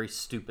does very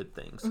stupid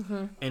things,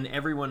 and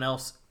everyone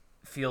else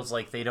feels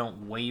like they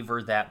don't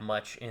waver that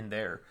much in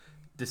their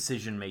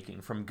decision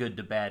making from good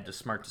to bad to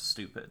smart to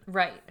stupid.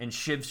 Right. And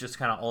Shiv's just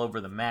kind of all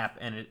over the map,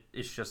 and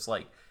it's just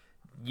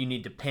you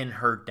need to pin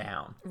her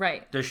down.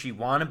 Right. Does she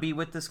want to be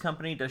with this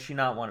company? Does she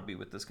not want to be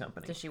with this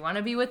company? Does she want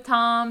to be with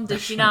Tom?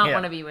 Does she not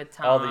want to be with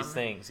Tom? All these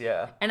things,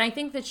 yeah. And I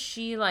think that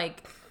she I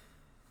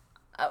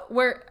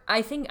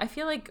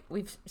feel like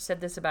we've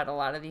said this about a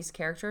lot of these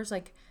characters,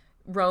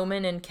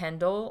 Roman and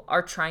Kendall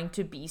are trying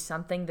to be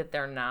something that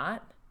they're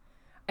not.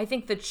 I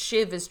think that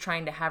Shiv is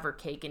trying to have her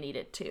cake and eat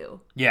it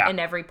too. Yeah. In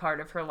every part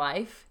of her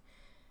life.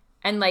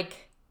 And,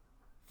 like,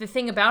 the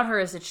thing about her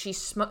is that she's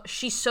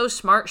so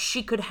smart,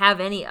 she could have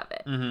any of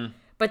it. Mm-hmm.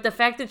 But the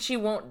fact that she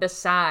won't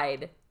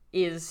decide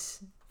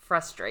is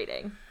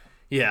frustrating.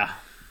 Yeah.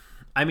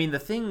 I mean, the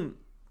thing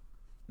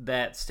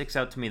that sticks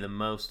out to me the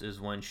most is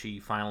when she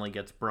finally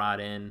gets brought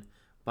in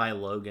by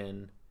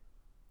Logan.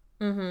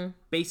 Mm-hmm.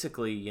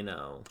 Basically, you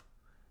know,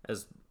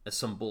 as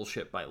some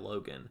bullshit by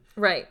Logan.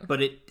 Right.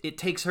 But it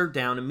takes her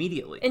down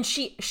immediately. And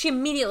she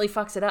immediately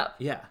fucks it up.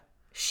 Yeah.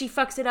 She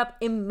fucks it up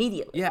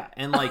immediately. Yeah,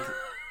 and like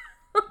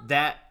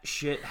that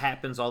shit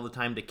happens all the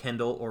time to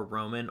Kendall or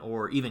Roman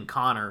or even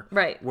Connor.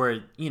 Right.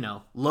 Where, you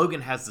know,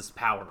 Logan has this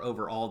power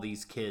over all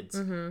these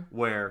kids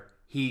where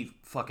he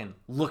fucking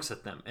looks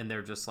at them and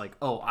they're just like,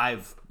 oh,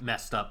 I've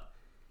messed up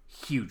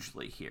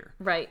hugely here.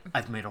 Right.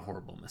 I've made a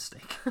horrible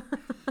mistake.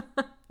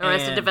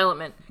 Arrested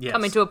Development. Yes.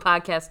 Coming to a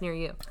podcast near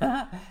you.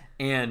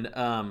 And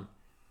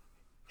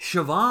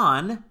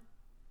Siobhan,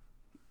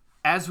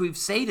 as we've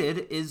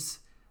stated, is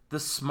the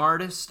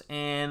smartest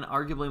and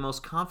arguably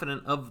most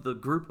confident of the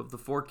group of the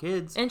 4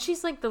 kids. And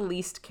she's like the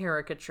least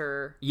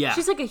caricature. Yeah.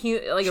 She's like a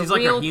She's a like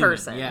real a human,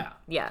 person. yeah.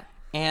 Yeah.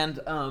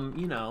 And,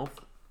 you know,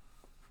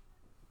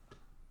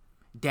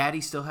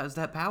 Daddy still has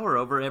that power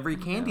over every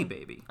candy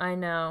baby. I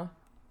know.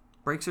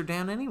 Breaks her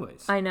down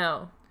anyways. I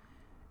know.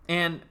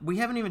 And we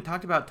haven't even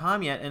talked about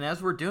Tom yet, and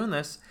as we're doing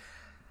this,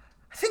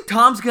 I think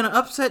Tom's going to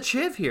upset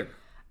Shiv here.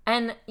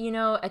 And, you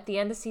know, at the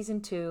end of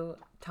season 2,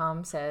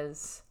 Tom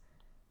says,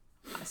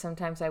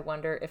 sometimes I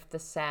wonder if the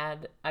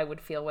sad I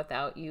would feel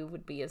without you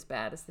would be as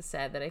bad as the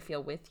sad that I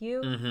feel with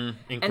you. Mm-hmm.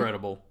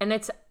 Incredible. And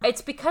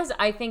it's because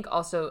I think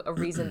also a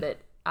reason that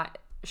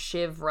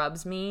Shiv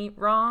rubs me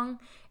wrong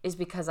is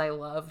because I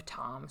love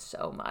Tom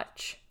so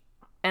much.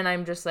 And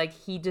I'm just like,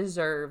 he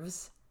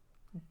deserves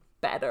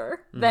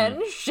better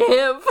than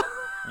Shiv.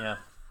 Yeah.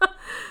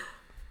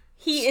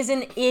 He is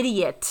an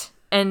idiot.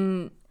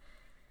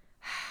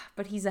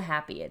 But he's a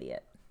happy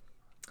idiot.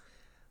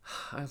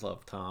 I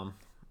love Tom.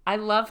 I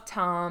love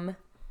Tom.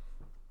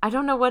 I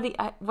don't know what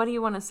do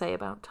you want to say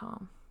about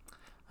Tom?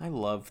 I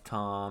love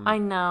Tom. I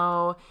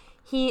know.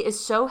 He is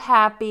so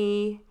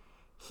happy.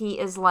 He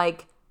is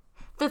like,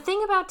 the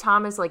thing about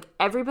Tom is like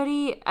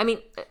everybody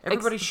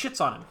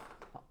shits on him.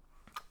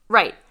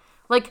 Right.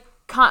 Like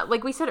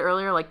we said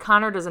earlier, like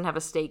Connor doesn't have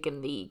a stake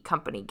in the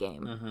company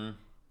game. Mm-hmm.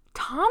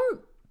 Tom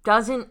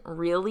doesn't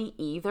really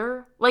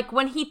either. Like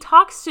when he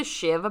talks to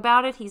Shiv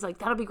about it, he's like,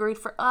 that'll be great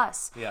for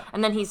us. Yeah.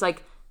 And then he's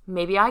like,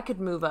 maybe I could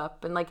move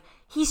up. And like,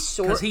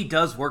 because he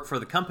does work for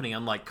the company,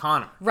 unlike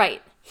Connor.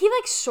 Right. He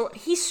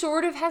he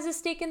sort of has a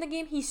stake in the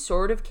game. He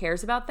sort of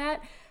cares about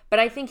that. But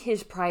I think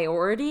his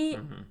priority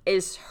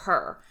is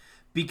her.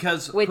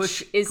 Because which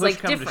push like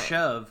come different. To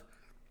shove,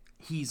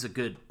 he's a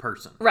good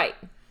person. Right.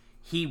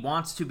 He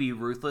wants to be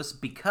ruthless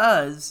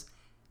because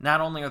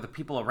not only are the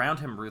people around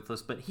him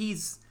ruthless, but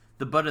he's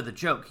the butt of the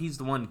joke. He's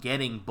the one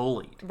getting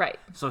bullied. Right.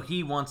 So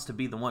he wants to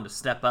be the one to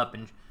step up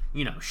and,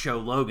 you know, show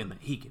Logan that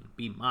he can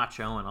be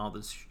macho and all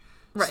this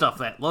stuff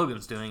that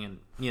Logan's doing. And,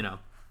 you know,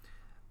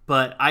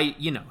 but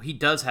he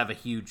does have a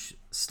huge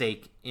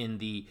stake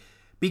in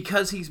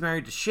because he's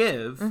married to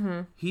Shiv,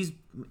 he's,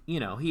 he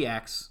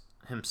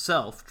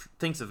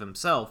thinks of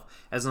himself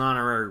as an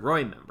honorary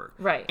Roy member.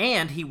 Right.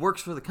 And he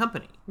works for the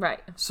company.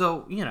 Right.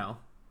 So,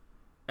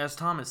 as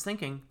Tom is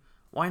thinking,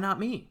 why not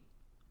me?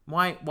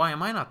 Why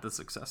am I not the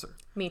successor?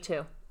 Me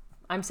too.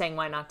 I'm saying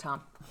why not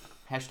Tom?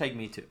 #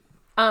 me too.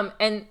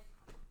 And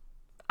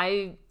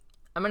I'm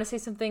going to say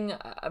something,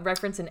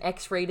 reference an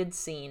X-rated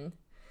scene,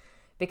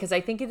 because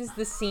I think it is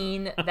the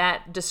scene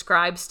that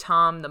describes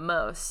Tom the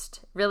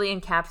most, really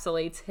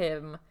encapsulates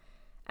him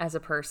as a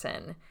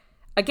person.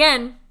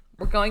 Again,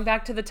 we're going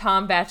back to the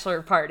Tom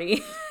Bachelor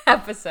Party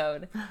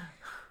episode.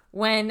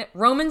 When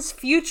Roman's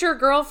future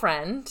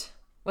girlfriend,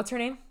 what's her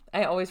name?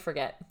 I always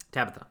forget.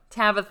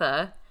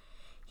 Tabitha.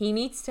 He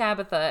meets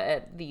Tabitha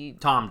at the...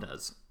 Tom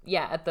does.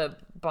 Yeah, at the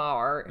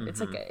bar. Mm-hmm.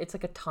 It's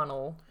like a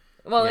tunnel.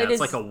 Well, yeah, it's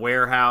like a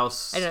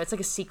warehouse. I don't know, it's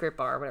like a secret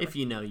bar, whatever. If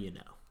you know, you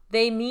know.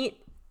 They meet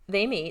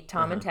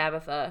Tom and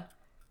Tabitha,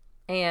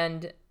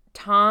 and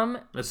Tom...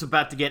 It's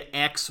about to get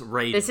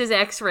X-rated. This is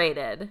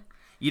X-rated.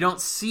 You don't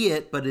see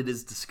it, but it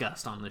is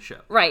discussed on the show.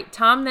 Right.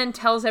 Tom then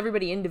tells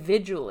everybody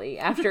individually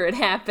after it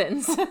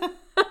happens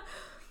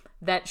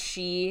that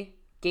she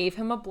gave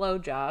him a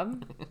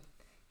blowjob.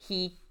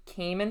 He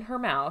came in her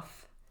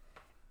mouth,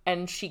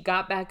 and she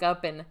got back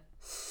up and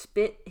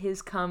spit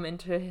his cum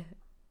into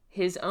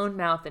his own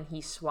mouth, and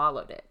he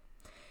swallowed it.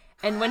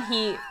 And when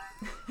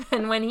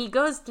he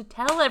goes to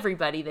tell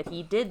everybody that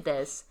he did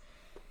this,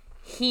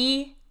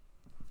 he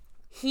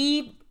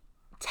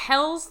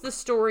tells the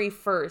story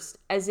first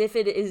as if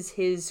it is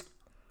his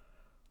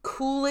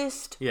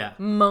coolest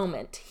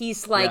moment.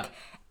 He's like,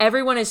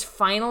 everyone is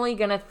finally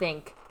gonna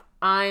think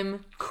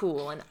I'm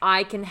cool and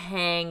I can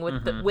hang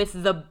with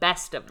the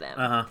best of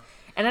them.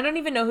 And I don't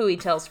even know who he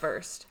tells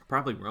first.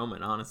 Probably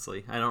Roman,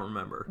 honestly. I don't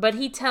remember. But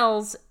he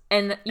tells,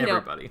 and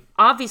everybody.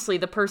 Obviously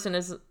the person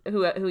is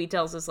who he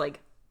tells is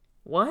like,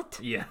 what?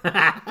 Yeah.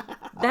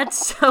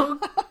 That's so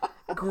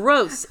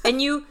gross.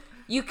 And you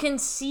can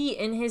see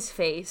in his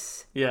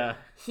face. Yeah.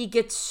 He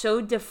gets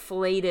so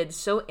deflated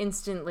so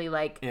instantly,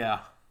 like. Yeah.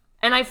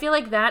 And I feel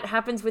like that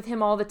happens with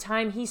him all the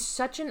time. He's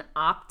such an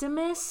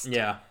optimist.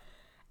 Yeah.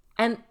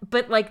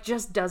 But like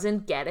just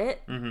doesn't get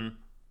it. Mm-hmm.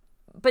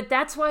 But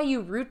that's why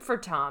you root for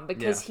Tom,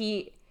 because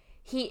he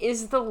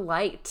is the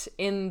light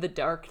in the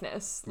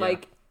darkness. Yeah.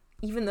 Like,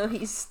 even though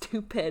he's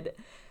stupid.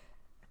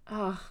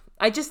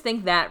 I just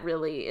think that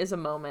really is a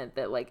moment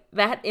that, like,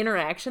 that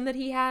interaction that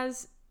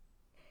he's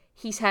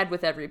had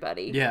with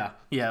everybody. Yeah,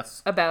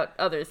 yes. About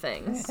other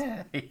things.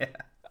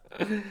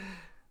 Yeah.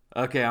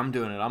 Okay, I'm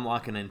doing it. I'm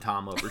locking in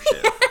Tom over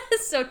Shiv.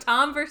 So,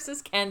 Tom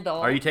versus Kendall.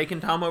 Are you taking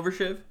Tom over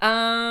Shiv?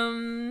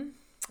 I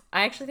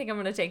actually think I'm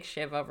going to take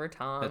Shiv over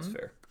Tom. That's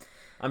fair.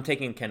 I'm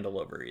taking Kendall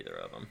over either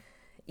of them.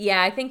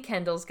 Yeah, I think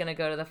Kendall's going to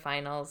go to the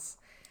finals.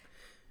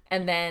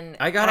 And then...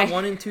 I got a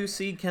 1 and 2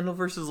 seed, Kendall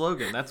versus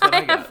Logan. That's what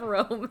I got. I have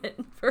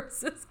Roman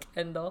versus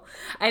Kendall.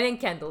 I think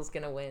Kendall's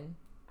going to win.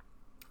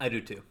 I do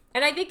too.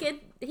 And I think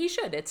he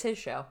should. It's his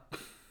show.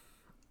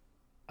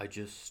 I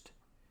just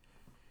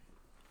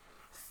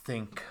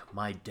think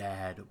my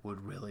dad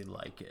would really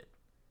like it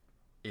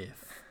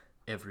if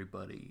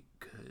everybody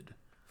could...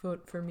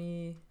 Vote for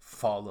me.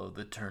 Follow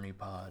the Tourney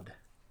Pod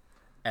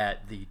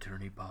at the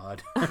Tourney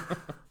Pod.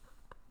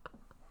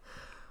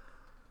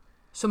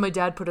 So my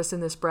dad put us in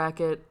this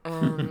bracket,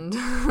 and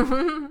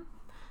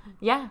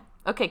yeah,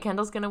 okay,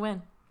 Kendall's gonna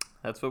win.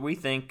 That's what we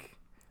think.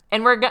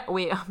 And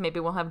maybe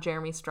we'll have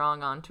Jeremy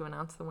Strong on to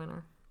announce the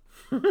winner.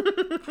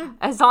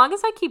 As long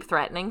as I keep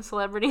threatening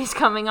celebrities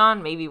coming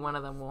on, maybe one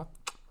of them will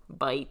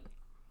bite.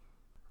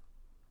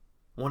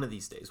 One of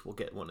these days, we'll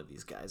get one of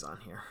these guys on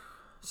here.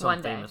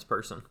 Some famous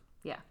person.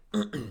 Yeah.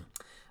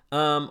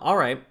 All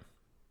right.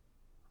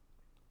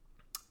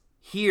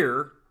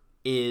 Here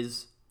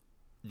is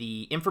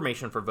the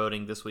information for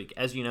voting this week.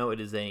 As you know, it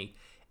is a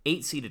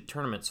 8-seeded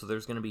tournament, so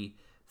there's going to be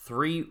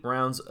 3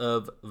 rounds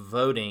of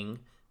voting.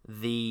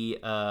 The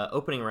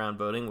opening round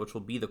voting, which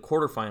will be the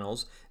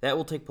quarterfinals, that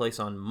will take place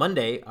on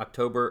Monday,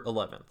 October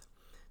 11th.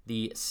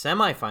 The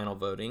semifinal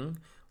voting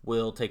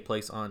will take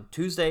place on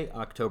Tuesday,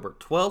 October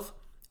 12th,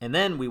 and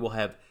then we will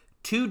have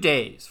 2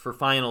 days for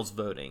finals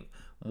voting.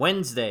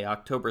 Wednesday,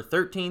 October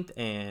 13th,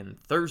 and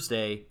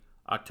Thursday,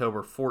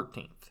 October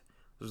 14th.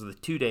 Those are the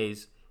 2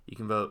 days you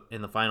can vote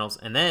in the finals.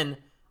 And then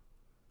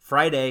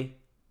Friday,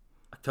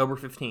 October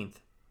 15th,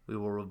 we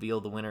will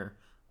reveal the winner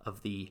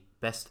of the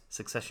Best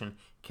Succession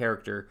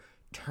Character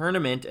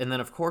Tournament. And then,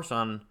 of course,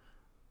 on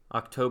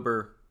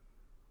October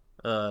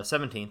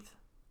 17th,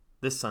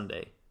 this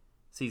Sunday,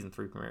 Season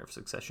 3 premiere of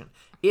Succession.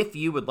 If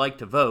you would like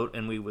to vote,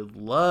 and we would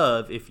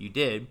love if you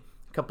did,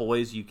 a couple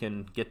ways you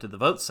can get to the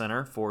Vote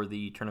Center for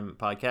the tournament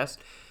podcast.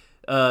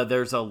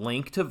 There's a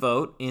link to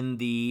vote in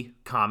the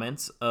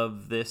comments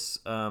of this,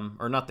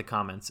 or not the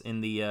comments,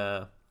 in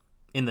the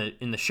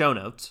show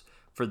notes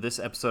for this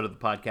episode of the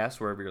podcast,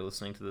 wherever you're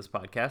listening to this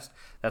podcast.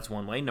 That's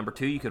one way. Number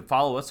 2, you can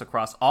follow us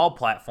across all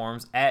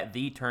platforms at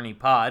The Tourney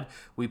Pod.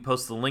 We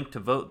post the link to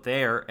vote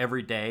there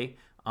every day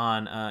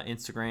on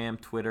Instagram,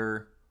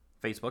 Twitter,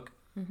 Facebook.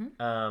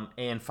 Mm-hmm.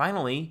 And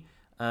finally,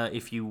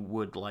 if you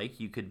would like,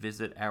 you could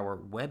visit our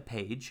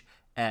webpage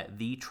at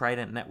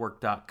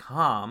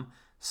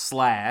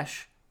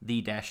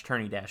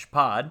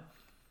thetridentnetwork.com/the-tourney-pod.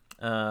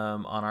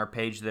 On our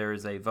page, there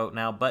is a Vote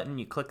Now button.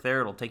 You click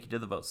there, it'll take you to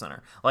the Vote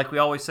Center. Like we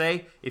always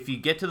say, if you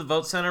get to the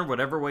Vote Center,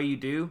 whatever way you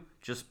do,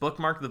 just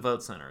bookmark the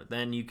Vote Center.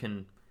 Then you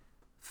can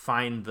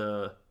find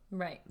the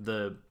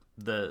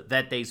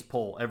that day's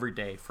poll every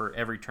day for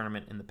every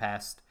tournament in the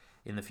past,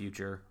 in the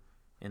future,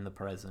 in the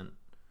present.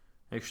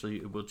 Actually,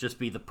 it will just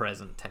be the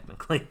present,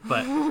 technically.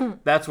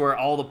 But that's where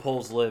all the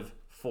polls live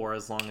for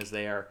as long as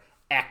they are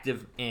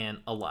active and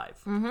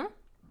alive. Mm-hmm.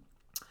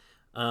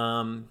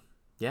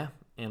 Yeah,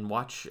 and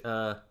watch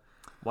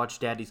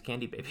Daddy's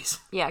Candy Babies.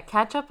 Yeah,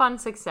 catch up on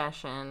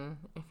Succession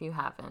if you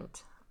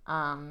haven't.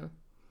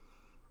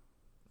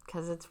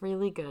 Because it's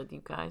really good,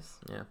 you guys.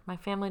 Yeah. My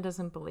family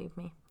doesn't believe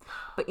me.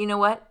 But you know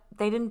what?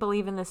 They didn't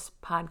believe in this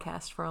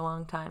podcast for a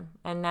long time.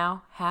 And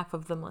now half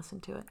of them listen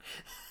to it.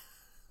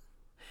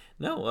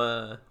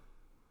 No,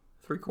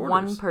 3/4.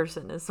 One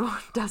person is the one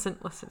who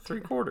doesn't listen to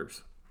it.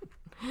 3/4.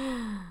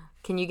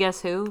 Can you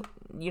guess who?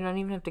 You don't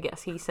even have to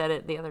guess. He said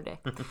it the other day.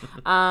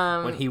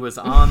 When he was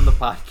on the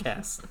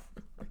podcast.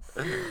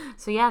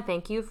 So yeah,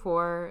 thank you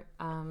for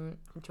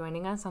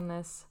joining us on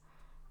this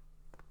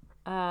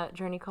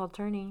journey called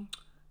Tourney.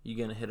 You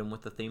gonna hit him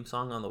with the theme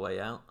song on the way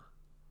out?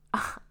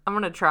 I'm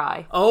gonna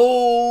try.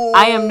 Oh,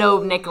 I am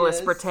no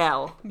Nicholas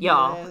Britell,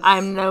 y'all. Yes. I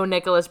am no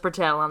Nicholas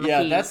Britell on the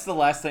keys. Yeah, that's the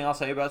last thing I'll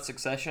say about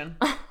Succession.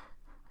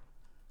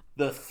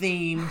 The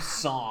theme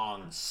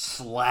song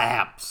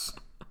slaps.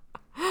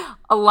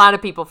 A lot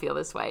of people feel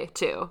this way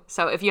too.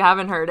 So if you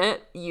haven't heard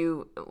it,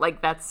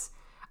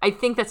 I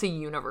think that's a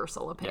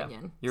universal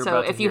opinion. Yeah,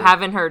 so if you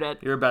haven't heard it,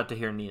 you're about to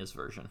hear Nia's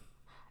version.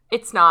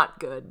 It's not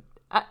good.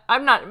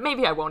 I'm not.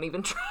 Maybe I won't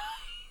even try.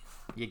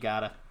 You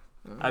gotta.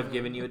 I've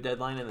given you a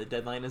deadline, and the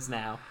deadline is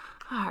now.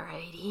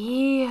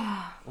 Alrighty.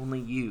 Only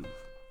you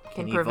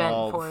can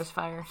prevent forest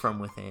fire from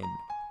within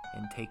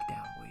and take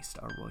down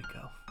Waystar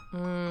Royco.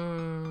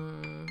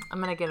 I'm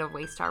gonna get a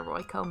Waystar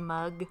Royco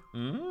mug.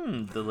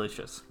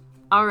 Delicious.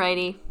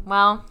 Alrighty,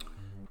 well,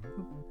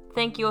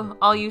 thank you,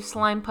 all you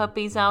slime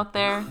puppies out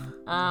there.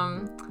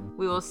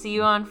 We will see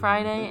you on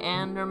Friday,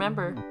 and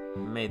remember,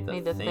 may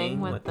the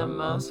thing with the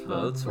most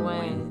votes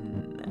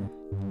win.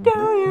 Do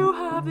you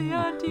have the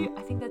I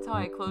think that's how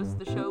I closed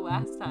the show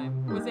last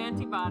time, was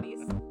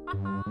antibodies.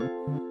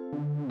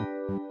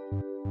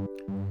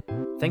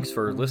 Thanks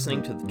for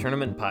listening to the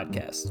Tournament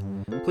Podcast.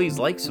 Please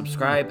like,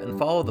 subscribe, and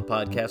follow the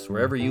podcast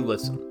wherever you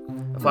listen.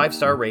 A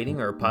 5-star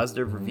rating or a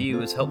positive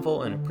review is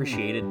helpful and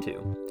appreciated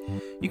too.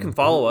 You can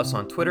follow us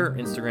on Twitter,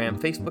 Instagram,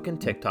 Facebook,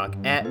 and TikTok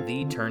at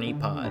The Tourney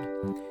Pod.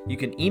 You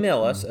can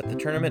email us at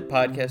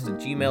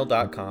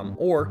theturneypodcast@gmail.com,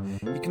 or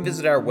you can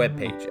visit our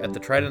webpage at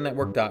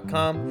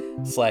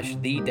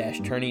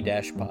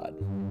thetridentnetwork.com/the-tourney-pod.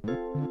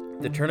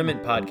 The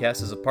Tournament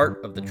Podcast is a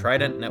part of the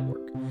Trident Network.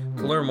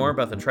 To learn more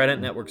about the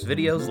Trident Network's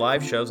videos,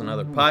 live shows, and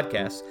other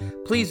podcasts,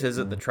 please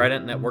visit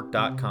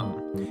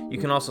thetridentnetwork.com. You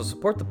can also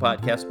support the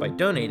podcast by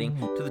donating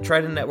to the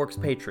Trident Network's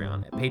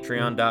Patreon at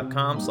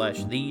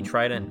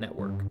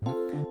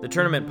patreon.com/thetridentnetwork. The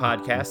Tournament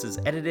Podcast is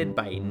edited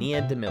by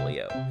Nia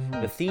D'Amelio.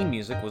 The theme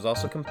music was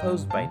also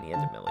composed by Nia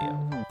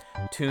D'Amelio.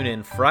 Tune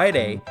in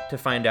Friday to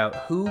find out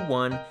who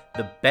won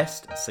the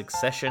Best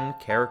Succession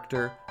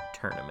Character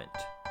Tournament.